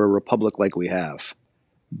 or a republic like we have.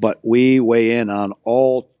 But we weigh in on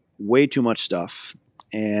way too much stuff,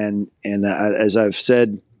 and as I've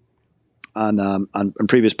said on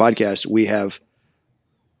previous podcasts, we have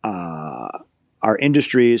our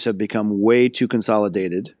industries have become way too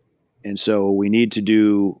consolidated, and so we need to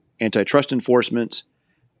do antitrust enforcement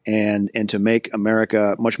and to make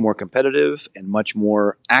America much more competitive and much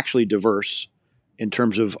more actually diverse in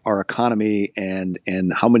terms of our economy and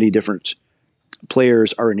how many different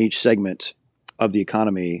players are in each segment of the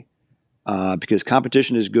economy, because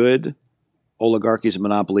competition is good, oligarchies and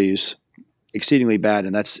monopolies exceedingly bad,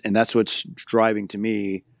 and that's what's driving to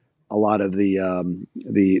me a lot of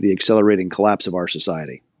the accelerating collapse of our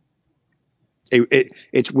society.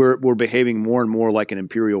 We're behaving more and more like an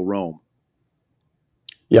imperial Rome.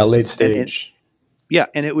 Yeah, late stage.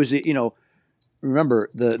 And it was, remember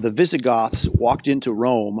the Visigoths walked into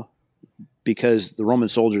Rome because the Roman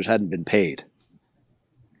soldiers hadn't been paid,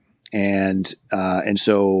 and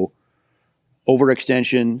so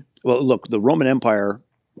overextension. Well, look, the Roman Empire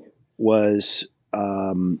was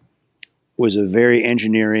a very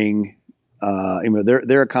engineering.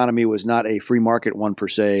 Their economy was not a free market one per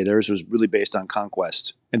se. Theirs was really based on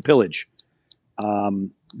conquest and pillage.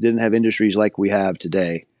 Didn't have industries like we have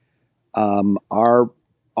today.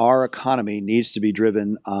 Our economy needs to be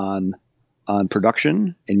driven on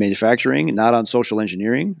production and manufacturing, not on social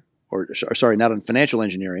engineering, not on financial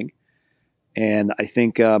engineering. And I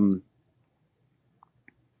think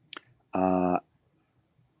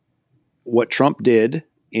what Trump did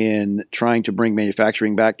in trying to bring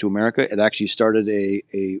manufacturing back to America, it actually started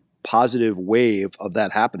a positive wave of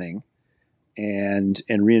that happening and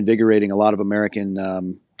reinvigorating a lot of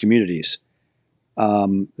American communities.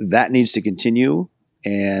 That needs to continue.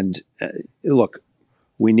 And look,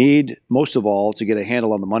 we need most of all to get a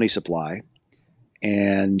handle on the money supply,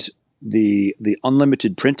 and the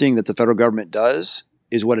unlimited printing that the federal government does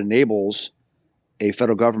is what enables a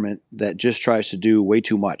federal government that just tries to do way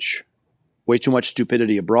too much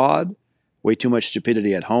stupidity abroad, way too much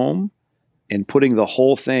stupidity at home, and putting the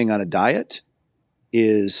whole thing on a diet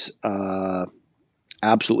is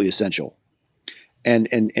absolutely essential. And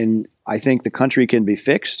I think the country can be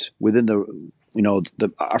fixed within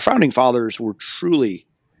our founding fathers were truly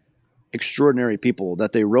extraordinary people,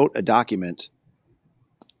 that they wrote a document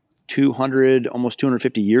almost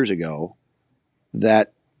 250 years ago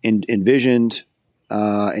that envisioned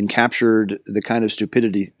and captured the kind of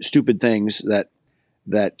stupid things that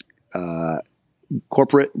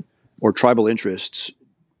corporate or tribal interests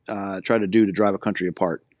try to do to drive a country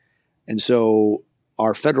apart. And so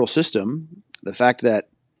our federal system, the fact that,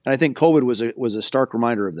 and I think COVID was a stark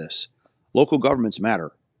reminder of this, local governments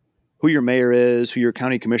matter. Who your mayor is, who your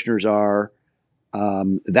county commissioners are,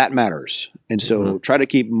 that matters. And so try to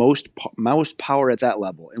keep most power at that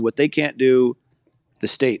level. And what they can't do, the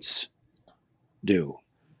states do.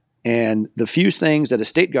 And the few things that a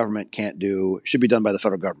state government can't do should be done by the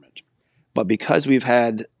federal government. But because we've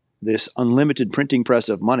had this unlimited printing press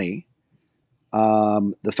of money,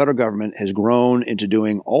 the federal government has grown into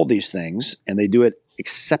doing all these things, and they do it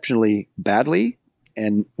exceptionally badly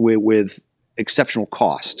and with exceptional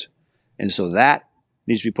cost. And so that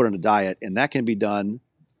needs to be put on a diet, and that can be done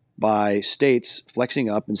by states flexing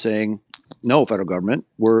up and saying, no, federal government,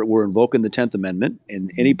 we're invoking the 10th Amendment,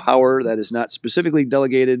 and any power that is not specifically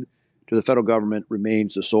delegated to the federal government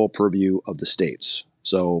remains the sole purview of the states.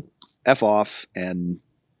 So F off, and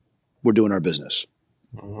we're doing our business.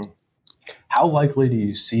 Mm-hmm. How likely do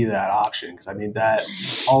you see that option? Because I mean,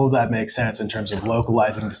 all of that makes sense in terms of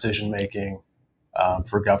localizing decision making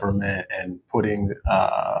for government and putting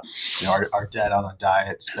our debt on a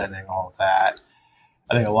diet, spending all of that.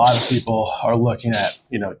 I think a lot of people are looking at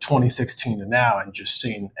 2016 to now and just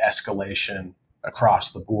seeing escalation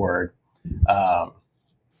across the board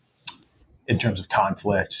in terms of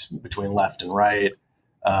conflict between left and right.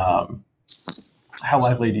 How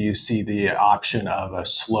likely do you see the option of a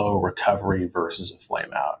slow recovery versus a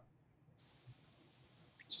flame out?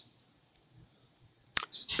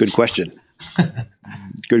 Good question.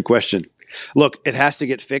 Good question. Look, it has to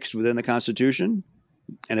get fixed within the Constitution,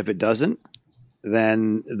 and if it doesn't,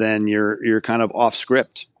 then you're kind of off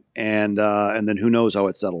script, and then who knows how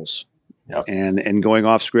it settles. Yep. And going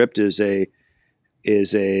off script is a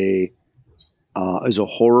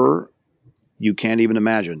horror you can't even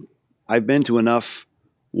imagine. I've been to enough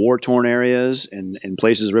war-torn areas and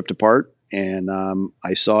places ripped apart, and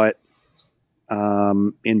I saw it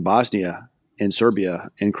in Bosnia, in Serbia,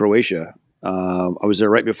 in Croatia. I was there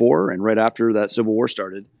right before and right after that civil war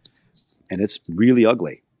started, and it's really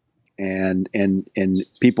ugly. And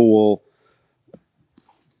people will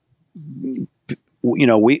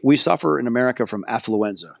we suffer in America from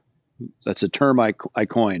affluenza. That's a term I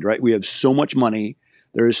coined, right? We have so much money,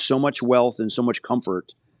 there is so much wealth and so much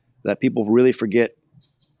comfort that people really forget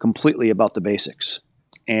completely about the basics,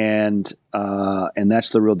 and that's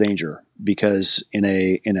the real danger. Because in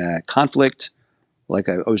a conflict like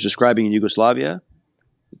I was describing in Yugoslavia,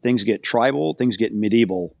 things get tribal, things get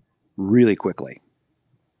medieval really quickly.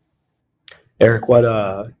 Erik, what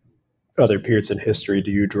other periods in history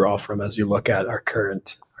do you draw from as you look at our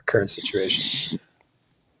current situation?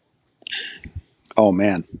 Oh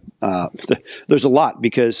man, there's a lot,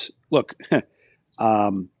 because look,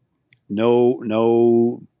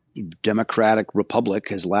 no democratic republic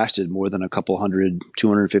has lasted more than a couple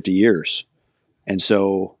 250 years, and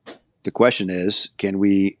so the question is, can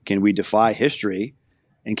we defy history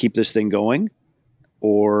and keep this thing going,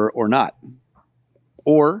 or not?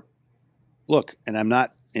 Or look, and I'm not,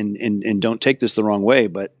 and don't take this the wrong way,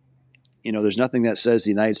 but there's nothing that says the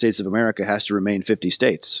United States of America has to remain 50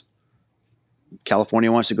 states. California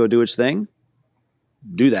wants to go do its thing,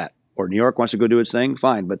 do that. Or New York wants to go do its thing,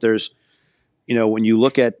 fine. But there's, when you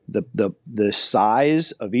look at the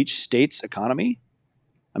size of each state's economy,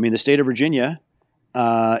 I mean, the state of Virginia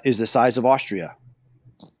is the size of Austria.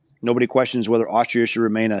 Nobody questions whether Austria should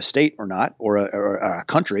remain a state or not, or a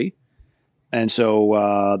country. And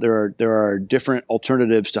so there are different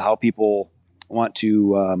alternatives to how people want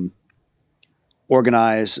to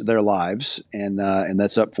organize their lives, and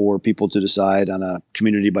that's up for people to decide on a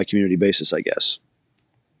community by community basis, I guess.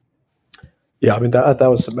 Yeah, I mean that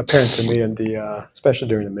was apparent to me in especially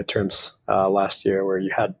during the midterms last year, where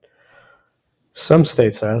you had some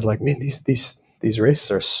states that I was like, man, these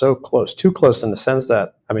races are so close, too close, in the sense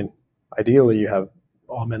that, I mean, ideally you have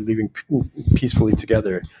all men living peacefully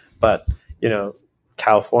together, but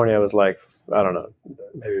California was like, I don't know,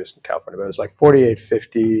 maybe it was in California, but it was like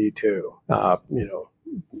 48-52,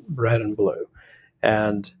 red and blue.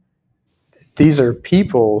 And these are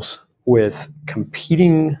peoples with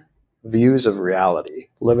competing views of reality,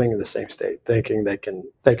 living in the same state, thinking they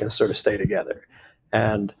can sort of stay together.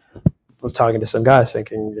 And I'm talking to some guys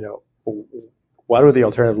thinking, what would the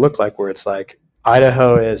alternative look like, where it's like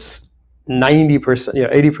Idaho is 90%,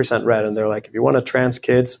 80% red, and they're like, if you want to trans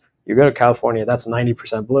kids, you go to California, that's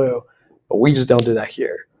 90% blue, but we just don't do that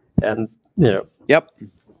here. And, Yep.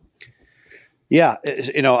 Yeah.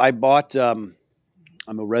 I bought, I'm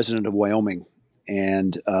a resident of Wyoming,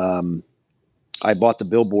 and I bought the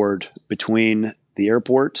billboard between the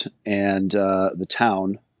airport and the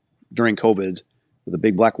town during COVID with a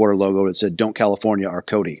big Blackwater logo that said, "Don't California our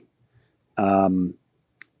Cody."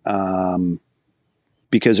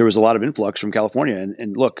 Because there was a lot of influx from California.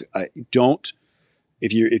 And look,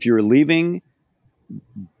 if you're leaving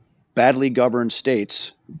badly governed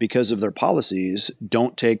states because of their policies,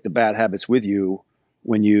 don't take the bad habits with you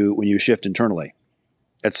when you shift internally.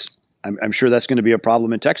 I'm sure that's going to be a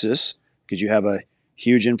problem in Texas, because you have a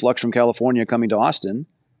huge influx from California coming to Austin.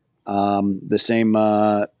 That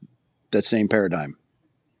same paradigm.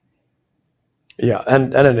 Yeah,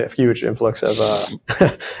 and a huge influx of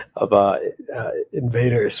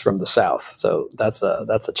invaders from the south. So that's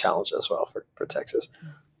a challenge as well for Texas.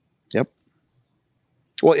 Yep.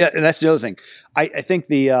 Well, yeah, and that's the other thing. I think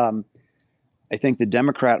the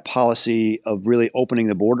Democrat policy of really opening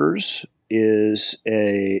the borders is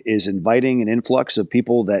inviting an influx of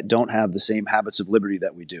people that don't have the same habits of liberty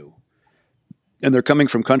that we do, and they're coming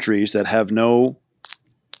from countries that have no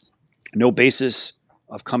basis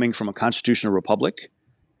of coming from a constitutional republic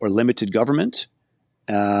or limited government.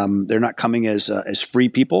 They're not coming as free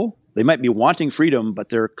people. They might be wanting freedom, but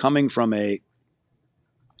they're coming from a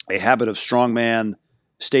habit of strongman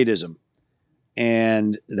statism,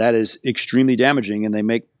 and that is extremely damaging. And they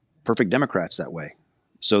make perfect Democrats that way.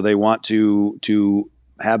 So they want to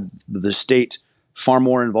have the state far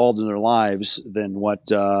more involved in their lives than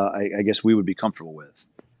what I guess we would be comfortable with,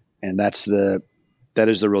 and that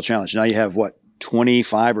is the real challenge. Now you have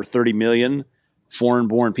 25 or 30 million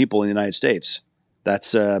foreign-born people in the United States.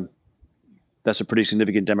 That's a pretty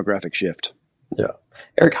significant demographic shift. Yeah.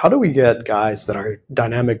 Erik, how do we get guys that are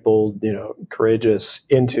dynamic, bold, courageous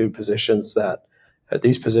into positions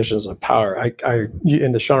these positions of power?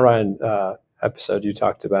 In the Sean Ryan episode, you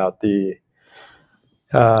talked about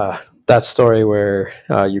that story where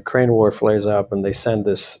Ukraine war flares up and they send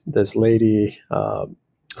this lady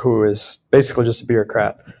who is basically just a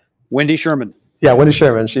bureaucrat. Wendy Sherman. Yeah, Wendy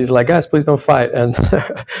Sherman. She's like, guys, please don't fight. And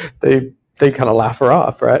they kind of laugh her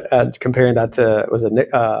off, right? And comparing that to, was it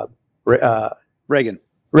Reagan?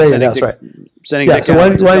 Reagan, that's right. So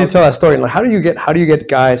why do you tell that story? And how do you get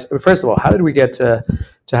guys? First of all, how did we get to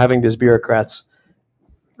having these bureaucrats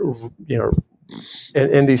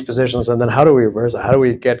in these positions, and then how do we reverse it? How do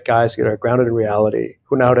we get guys to get grounded in reality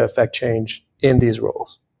who know how to affect change in these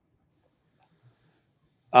roles?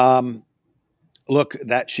 Look,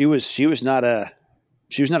 that she was not a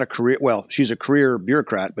career. Well, she's a career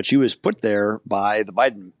bureaucrat, but she was put there by the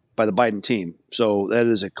Biden team. So that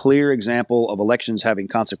is a clear example of elections having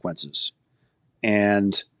consequences.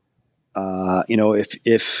 And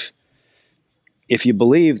if you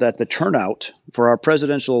believe that the turnout for our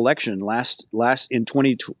presidential election last in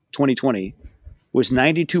 2020 was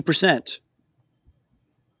 92%,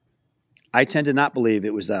 I tend to not believe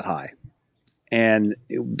it was that high. And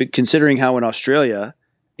considering how in Australia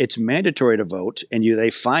it's mandatory to vote, and they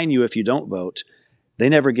fine you if you don't vote, they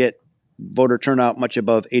never get voter turnout much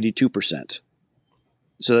above 82%.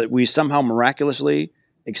 So that we somehow miraculously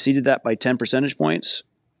exceeded that by 10 percentage points,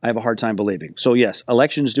 I have a hard time believing. So yes,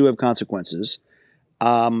 elections do have consequences.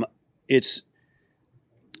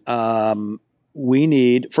 We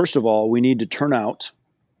need to turn out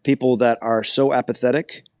people that are so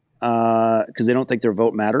apathetic because they don't think their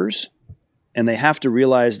vote matters. And they have to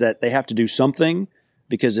realize that they have to do something,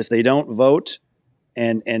 because if they don't vote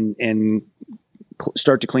and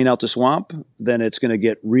start to clean out the swamp, then it's going to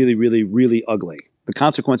get really, really, really ugly. The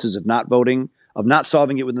consequences of not voting, of not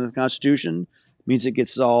solving it within the Constitution, means it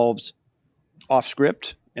gets solved off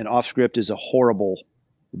script, and off script is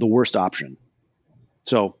the worst option.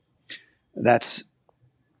 So that's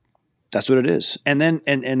what it is. And then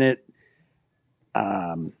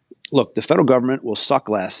look, the federal government will suck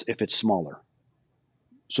less if it's smaller.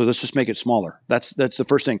 So let's just make it smaller. That's the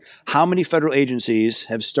first thing. How many federal agencies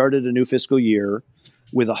have started a new fiscal year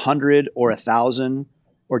with 100 or 1,000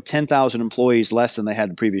 or 10,000 employees less than they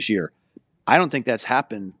had the previous year? I don't think that's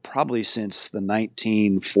happened probably since the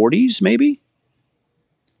 1940s, maybe.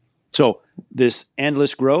 So this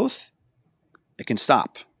endless growth, it can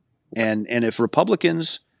stop. And if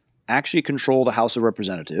Republicans actually control the House of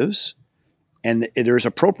Representatives, and there's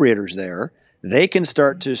appropriators there, they can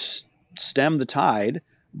start to stem the tide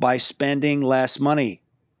by spending less money.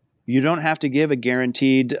 You don't have to give a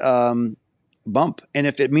guaranteed bump. And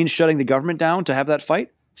if it means shutting the government down to have that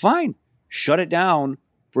fight, fine. Shut it down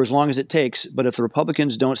for as long as it takes. But if the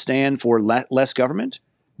Republicans don't stand for less government,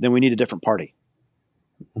 then we need a different party.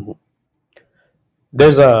 Mm-hmm.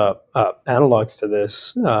 There's analogs to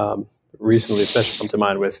this recently, especially come to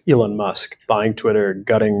mind with Elon Musk buying Twitter,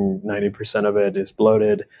 gutting 90% of it, is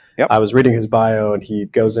bloated. Yep. I was reading his bio, and he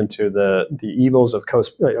goes into the evils of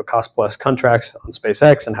cost plus contracts on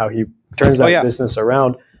SpaceX and how he turns that business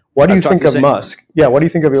around. What do you think of Musk? Yeah, what do you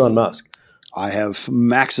think of Elon Musk? I have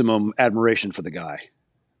maximum admiration for the guy.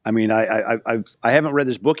 I mean, I haven't read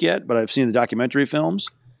this book yet, but I've seen the documentary films.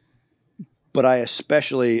 But I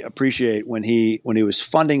especially appreciate when he was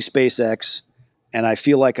funding SpaceX, and I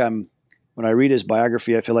feel like when I read his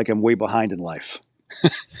biography, I feel like I'm way behind in life.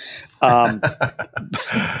 But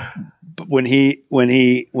when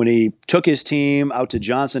he took his team out to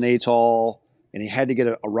Johnson Atoll, and he had to get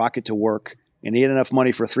a rocket to work, and he had enough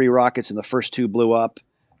money for 3 rockets, and the first 2 blew up,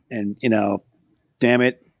 and damn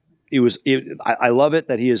it, I love it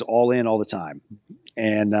that he is all in all the time.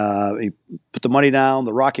 And he put the money down,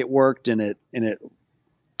 the rocket worked, and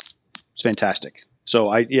it's fantastic. So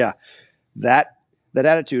that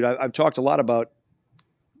attitude, I've talked a lot about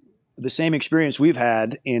the same experience we've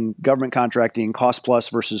had in government contracting, cost plus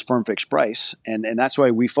versus firm fixed price. And that's why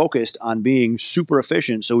we focused on being super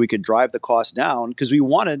efficient so we could drive the cost down, because we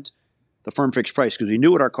wanted the firm fixed price because we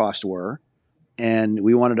knew what our costs were, and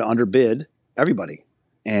we wanted to underbid everybody.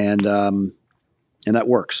 And that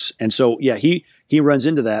works. And so, he runs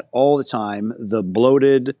into that all the time, the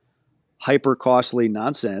bloated, hyper costly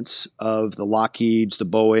nonsense of the Lockheeds, the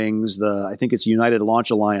Boeings, I think it's United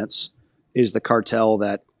Launch Alliance is the cartel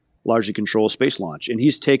that largely controls space launch. And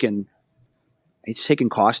he's taken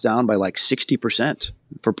costs down by like 60%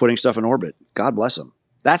 for putting stuff in orbit. God bless him.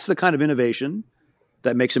 That's the kind of innovation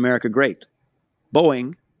that makes America great.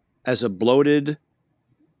 Boeing, as a bloated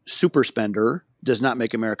super spender, does not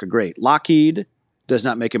make America great. Lockheed does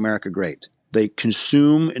not make America great. They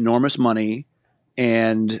consume enormous money,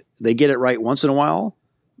 and they get it right once in a while,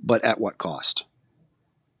 but at what cost?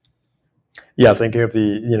 Yeah, thinking of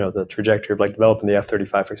the trajectory of like developing the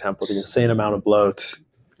F-35, for example, the insane amount of bloat,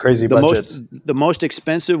 crazy budgets. The most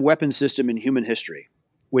expensive weapon system in human history,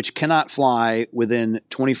 which cannot fly within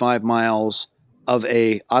 25 miles of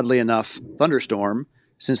a, oddly enough, thunderstorm,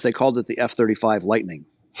 since they called it the F-35 Lightning.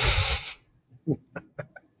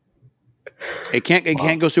 It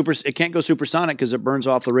can't go supersonic because it burns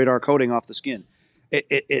off the radar coating off the skin.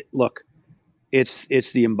 Look, it's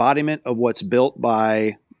the embodiment of what's built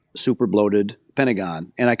by super bloated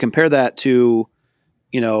Pentagon, and I compare that to,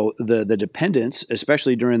 the dependence,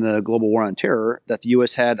 especially during the global war on terror, that the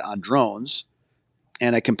U.S. had on drones,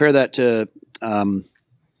 and I compare that to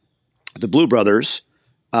the Blue Brothers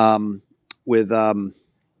with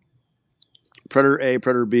Predator A,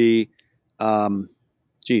 Predator B.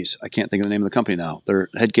 I can't think of the name of the company now. They're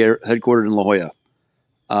headquartered in La Jolla.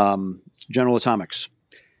 General Atomics.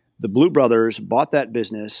 The Blue Brothers bought that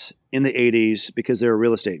business in the 80s because they were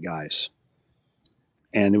real estate guys.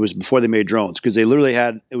 And it was before they made drones, because they literally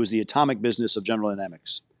it was the atomic business of General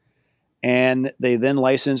Dynamics. And they then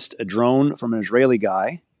licensed a drone from an Israeli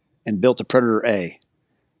guy and built a Predator A.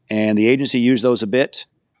 And the agency used those a bit.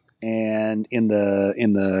 And in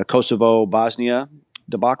the Kosovo, Bosnia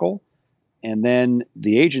debacle. And then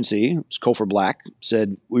the agency, it's Cofer Black,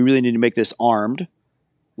 said, we really need to make this armed.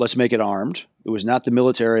 Let's make it armed. It was not the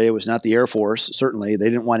military. It was not the Air Force. Certainly, they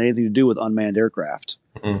didn't want anything to do with unmanned aircraft.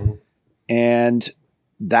 Mm-hmm. And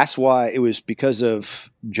that's why it was because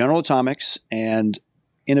of General Atomics and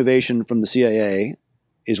innovation from the CIA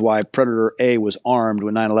is why Predator A was armed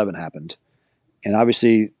when 9/11 happened. And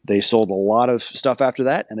obviously, they sold a lot of stuff after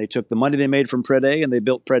that, and they took the money they made from Pred A and they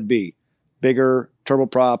built Pred B. Bigger,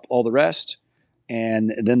 turboprop, all the rest.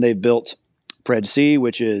 And then they built Pred C,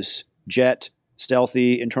 which is jet,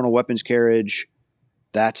 stealthy, internal weapons carriage.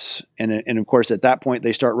 And of course, at that point,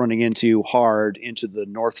 they start running into the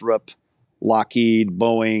Northrop, Lockheed,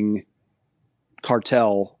 Boeing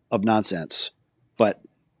cartel of nonsense. But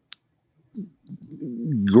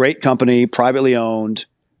great company, privately owned,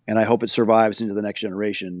 and I hope it survives into the next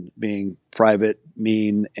generation, being private,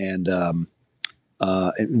 mean, and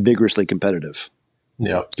vigorously competitive.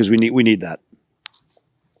 Yeah, because we need that.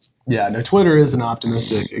 Yeah, no, Twitter is an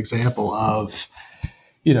optimistic example of,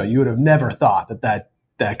 you would have never thought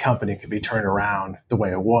that company could be turned around the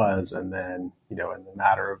way it was, and then in the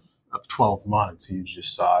matter of 12 months, you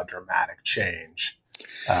just saw a dramatic change.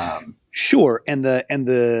 Sure, and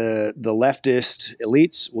the leftist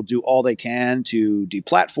elites will do all they can to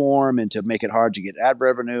deplatform and to make it hard to get ad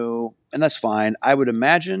revenue, and that's fine. I would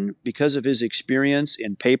imagine because of his experience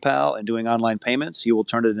in PayPal and doing online payments, he will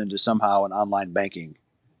turn it into somehow an online banking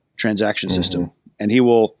transaction system, and he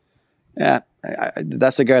will. Yeah,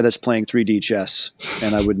 that's a guy that's playing 3D chess,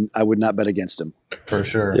 and I would not bet against him. For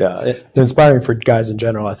sure. Yeah, it's inspiring for guys in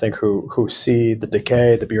general, I think, who see the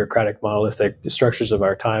decay, the bureaucratic, monolithic, the structures of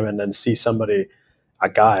our time, and then see a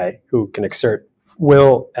guy who can exert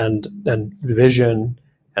will and vision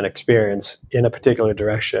and experience in a particular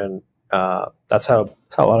direction. That's how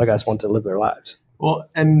a lot of guys want to live their lives. Well,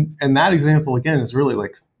 and that example again is really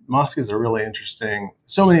like Musk is a really interesting,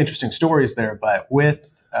 so many interesting stories there, but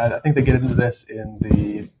with I think they get into this in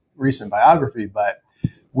the recent biography, but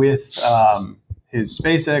with his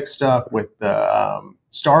SpaceX stuff, with the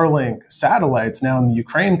Starlink satellites now in the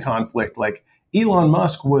Ukraine conflict, like Elon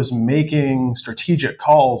Musk was making strategic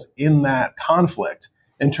calls in that conflict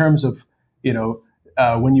in terms of,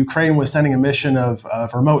 when Ukraine was sending a mission of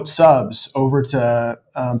remote subs over to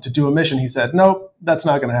do a mission, he said, nope, that's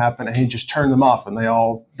not going to happen. And he just turned them off, and they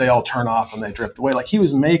all turn off and they drift away. Like he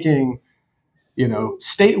was making,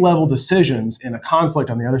 state level decisions in a conflict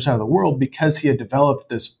on the other side of the world because he had developed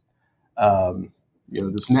this,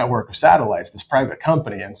 this network of satellites, this private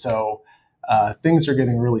company. And so things are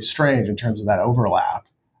getting really strange in terms of that overlap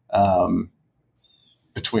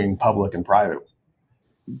between public and private.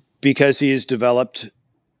 Because he's developed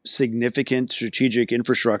significant strategic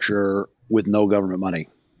infrastructure with no government money.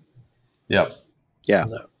 Yep. Yeah.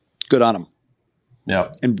 No. Good on him.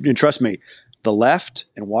 Yep. And trust me, the left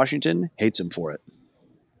in Washington hates him for it.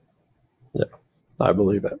 Yeah, I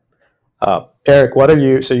believe it.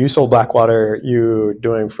 Erik, so you sold Blackwater, you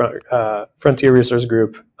doing Frontier Resource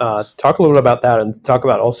Group. Talk a little bit about that, and talk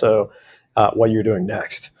about also what you're doing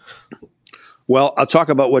next. Well, I'll talk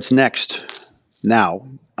about what's next now.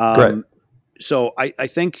 Great. So I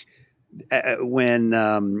think when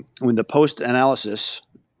the post analysis,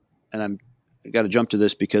 and I got to jump to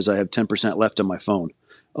this because I have 10% left on my phone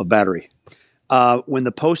of battery. When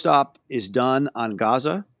the post-op is done on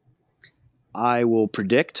Gaza, I will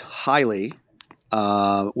predict highly,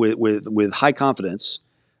 with high confidence,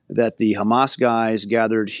 that the Hamas guys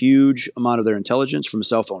gathered huge amount of their intelligence from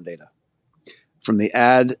cell phone data, from the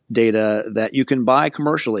ad data that you can buy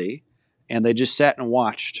commercially, and they just sat and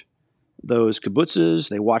watched those kibbutzes,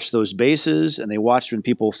 they watched those bases, and they watched when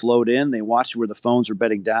people flowed in, they watched where the phones are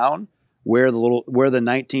bedding down, where the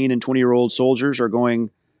 19 and 20-year-old soldiers are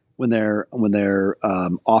going when they're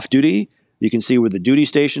off duty. You can see where the duty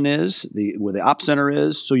station is, where the op center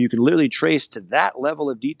is, so you can literally trace to that level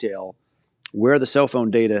of detail where the cell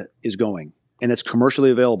phone data is going. and it's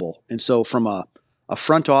commercially available. And so from a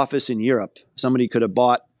front office in Europe, somebody could have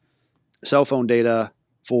bought cell phone data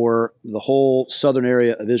for the whole southern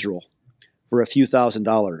area of Israel for a few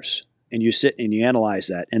 $1,000s. And you sit and you analyze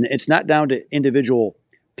that. And it's not down to individual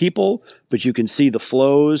people, but you can see the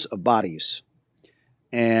flows of bodies.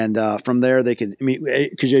 And from there, they can,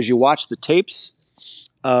 because as you watch the tapes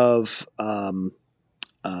of the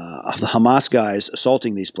Hamas guys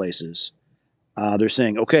assaulting these places, they're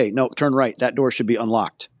saying, okay, no, turn right. That door should be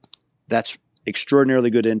unlocked. That's extraordinarily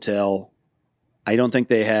good intel. I don't think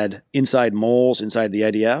they had inside moles inside the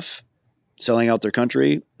IDF selling out their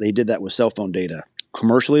country. They did that with cell phone data,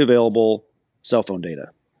 commercially available cell phone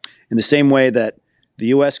data. In the same way that the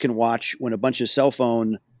U.S. can watch when a bunch of cell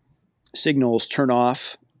phone signals turn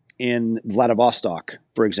off in Vladivostok,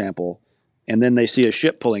 for example, and then they see a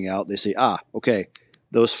ship pulling out. They say, okay,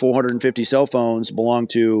 those 450 cell phones belong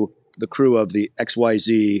to the crew of the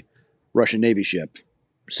XYZ Russian Navy ship.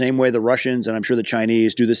 Same way the Russians, and I'm sure the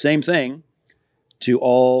Chinese, do the same thing to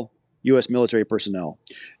all U.S. military personnel.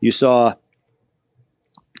 You saw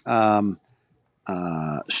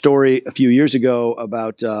story a few years ago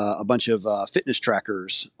about a bunch of fitness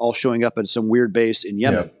trackers all showing up at some weird base in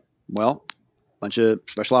Yemen. Yeah. Well, a bunch of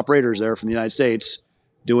special operators there from the United States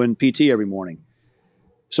doing PT every morning.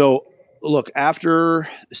 So look, after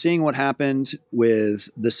seeing what happened with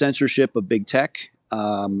the censorship of big tech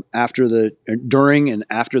during and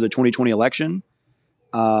after the 2020 election,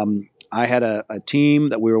 I had a team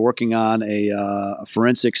that we were working on a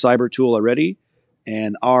forensic cyber tool already.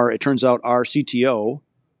 And it turns out our CTO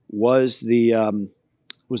was the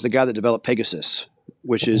guy that developed Pegasus,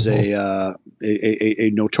 which is a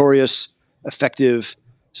notorious effective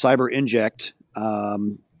cyber inject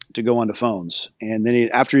to go onto phones. And then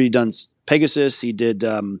after he'd done Pegasus, he built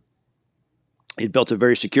a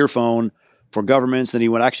very secure phone for governments. Then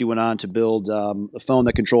he actually went on to build the phone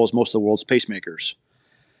that controls most of the world's pacemakers.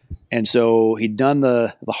 And so he'd done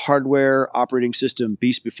the hardware operating system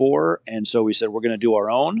piece before, and so we said we're going to do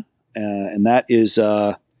our own, and that is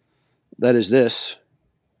this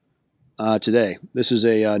today. This is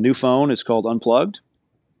a new phone. It's called Unplugged.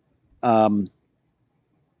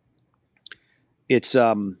 It's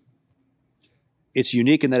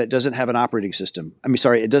unique in that it doesn't have an operating system.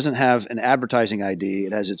 It doesn't have an advertising ID.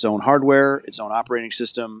 It has its own hardware, its own operating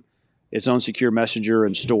system, its own secure messenger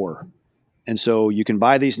and store. And so you can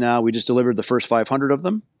buy these now. We just delivered the first 500 of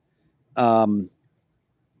them. You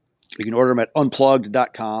can order them at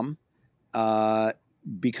unplugged.com.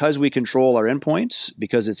 Because we control our endpoints,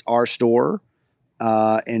 because it's our store,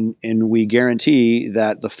 and we guarantee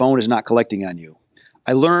that the phone is not collecting on you.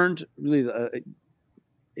 I learned really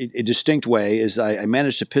a distinct way is I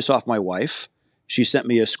managed to piss off my wife. She sent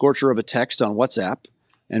me a scorcher of a text on WhatsApp.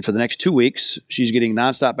 And for the next 2 weeks, she's getting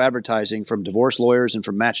nonstop advertising from divorce lawyers and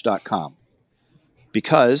from Match.com.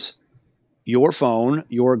 Because your phone,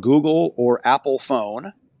 your Google or Apple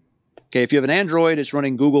phone, okay, if you have an Android, it's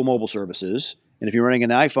running Google mobile services. And if you're running an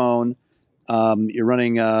iPhone, you're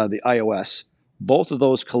running the iOS. Both of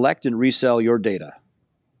those collect and resell your data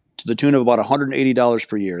to the tune of about $180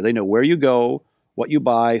 per year. They know where you go, what you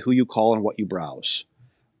buy, who you call, and what you browse.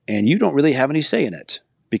 And you don't really have any say in it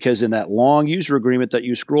because in that long user agreement that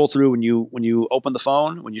you scroll through when you open the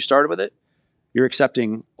phone, when you started with it, you're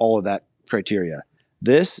accepting all of that criteria.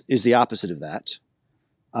 This is the opposite of that.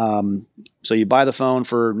 So you buy the phone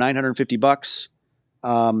for $950,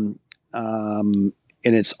 and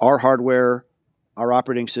it's our hardware, our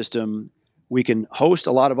operating system. We can host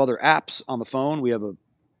a lot of other apps on the phone. We have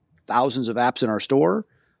thousands of apps in our store,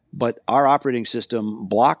 but our operating system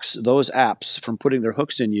blocks those apps from putting their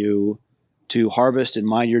hooks in you to harvest and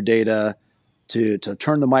mine your data, to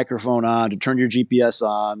turn the microphone on, to turn your GPS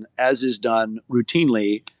on, as is done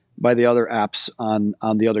routinely by the other apps on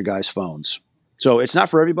the other guys' phones. So it's not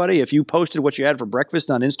for everybody. If you posted what you had for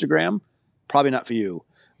breakfast on Instagram, probably not for you.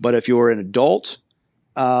 But if you're an adult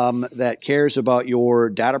that cares about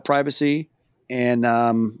your data privacy and,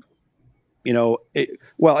 and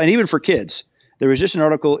even for kids, there was just an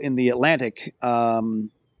article in The Atlantic a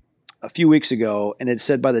few weeks ago, and it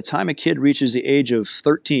said by the time a kid reaches the age of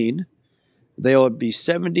 13, there will be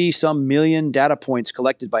 70-some million data points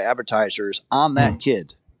collected by advertisers on that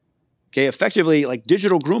kid. Okay, effectively, like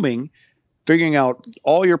digital grooming, figuring out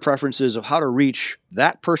all your preferences of how to reach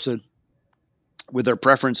that person with their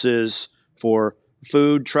preferences for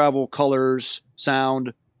food, travel, colors,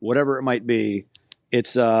 sound, whatever it might be.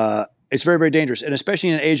 It's very, very dangerous. And especially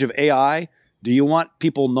in an age of AI, do you want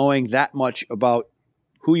people knowing that much about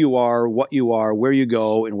who you are, what you are, where you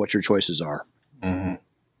go, and what your choices are? Mm-hmm.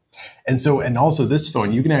 And so, and also this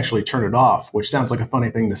phone, you can actually turn it off, which sounds like a funny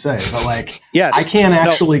thing to say, but like, yes. I can't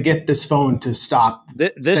actually get this phone to stop.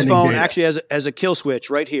 This phone actually has a kill switch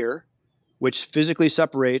right here, which physically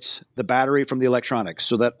separates the battery from the electronics,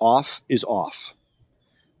 so that off is off.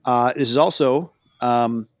 This is also,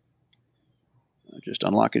 I'll just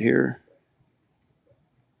unlock it here.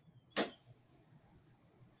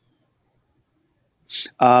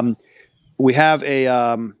 We have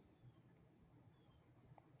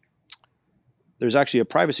there's actually a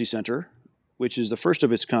privacy center, which is the first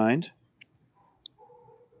of its kind,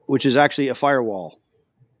 which is actually a firewall.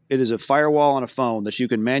 It is a firewall on a phone that you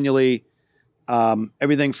can manually,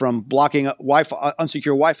 everything from blocking Wi-Fi, unsecure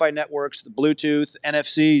Wi-Fi networks, the Bluetooth,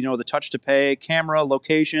 NFC, the touch to pay, camera,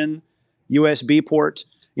 location, USB port.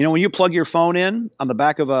 When you plug your phone in on the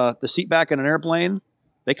back of the seat back in an airplane,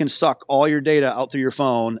 they can suck all your data out through your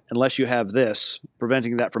phone unless you have this,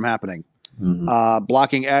 preventing that from happening. Mm-hmm.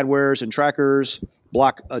 Blocking adwares and trackers,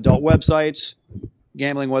 block adult websites,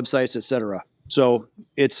 gambling websites, etc. So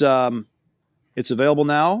it's available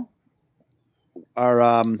now.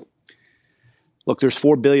 Look, there's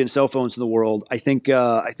 4 billion cell phones in the world. I think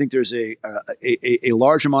there's a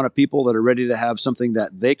large amount of people that are ready to have something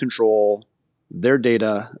that they control their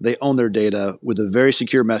data, they own their data with a very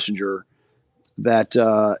secure messenger that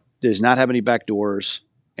does not have any backdoors.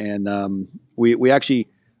 And we actually,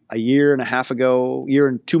 a year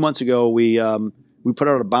and 2 months ago, we put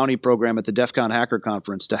out a bounty program at the DEF CON Hacker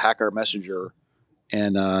Conference to hack our messenger,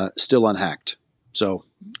 and still unhacked. So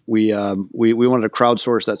we wanted to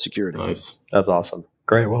crowdsource that security. Nice, that's awesome.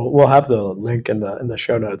 Great. Well, we'll have the link in the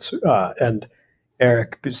show notes. And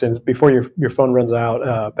Erik, since before your phone runs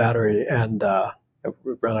out battery, and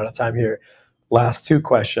we've run out of time here, last 2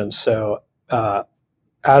 questions. So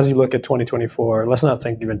as you look at 2024, let's not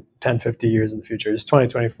think even 10, 50 years in the future. It's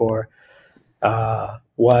 2024.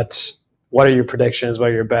 What are your predictions? What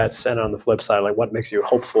are your bets? And on the flip side, like, what makes you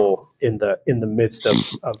hopeful in the midst of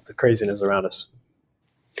the craziness around us?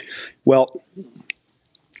 Well,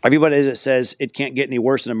 everybody that says it can't get any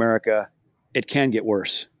worse in America, it can get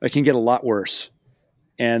worse. It can get a lot worse.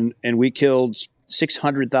 And we killed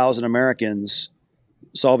 600,000 Americans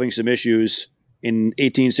solving some issues in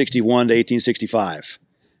 1861 to 1865.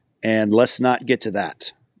 And let's not get to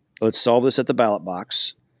that. Let's solve this at the ballot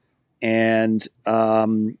box. And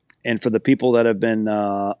for the people that have been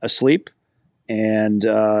asleep and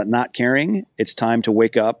not caring, it's time to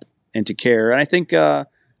wake up and to care. And I think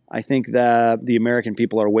that the American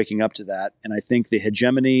people are waking up to that. And I think the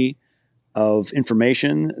hegemony of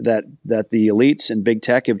information that the elites and big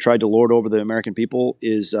tech have tried to lord over the American people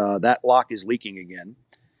is that lock is leaking again.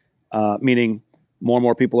 Meaning more and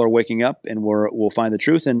more people are waking up, and we'll find the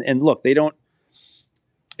truth. And look,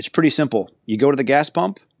 it's pretty simple. You go to the gas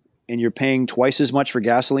pump and you're paying twice as much for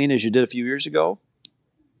gasoline as you did a few years ago.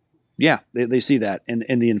 Yeah, they see that.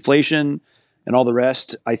 And the inflation and all the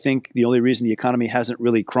rest, I think the only reason the economy hasn't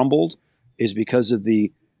really crumbled is because of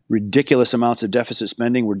the ridiculous amounts of deficit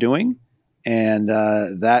spending we're doing. And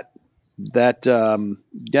that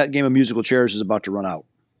game of musical chairs is about to run out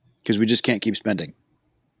because we just can't keep spending.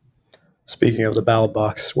 Speaking of the ballot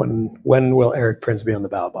box, when will Erik Prince be on the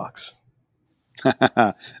ballot box?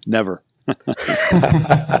 Never.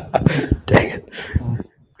 Dang it.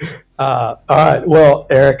 All right. Well,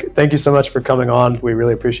 Erik, thank you so much for coming on. We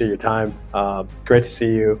really appreciate your time. Great to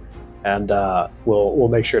see you. And we'll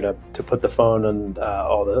make sure to put the phone and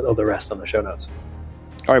all the rest on the show notes.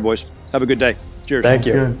 All right, boys. Have a good day. Cheers. Thank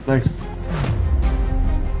you. Good. Thanks.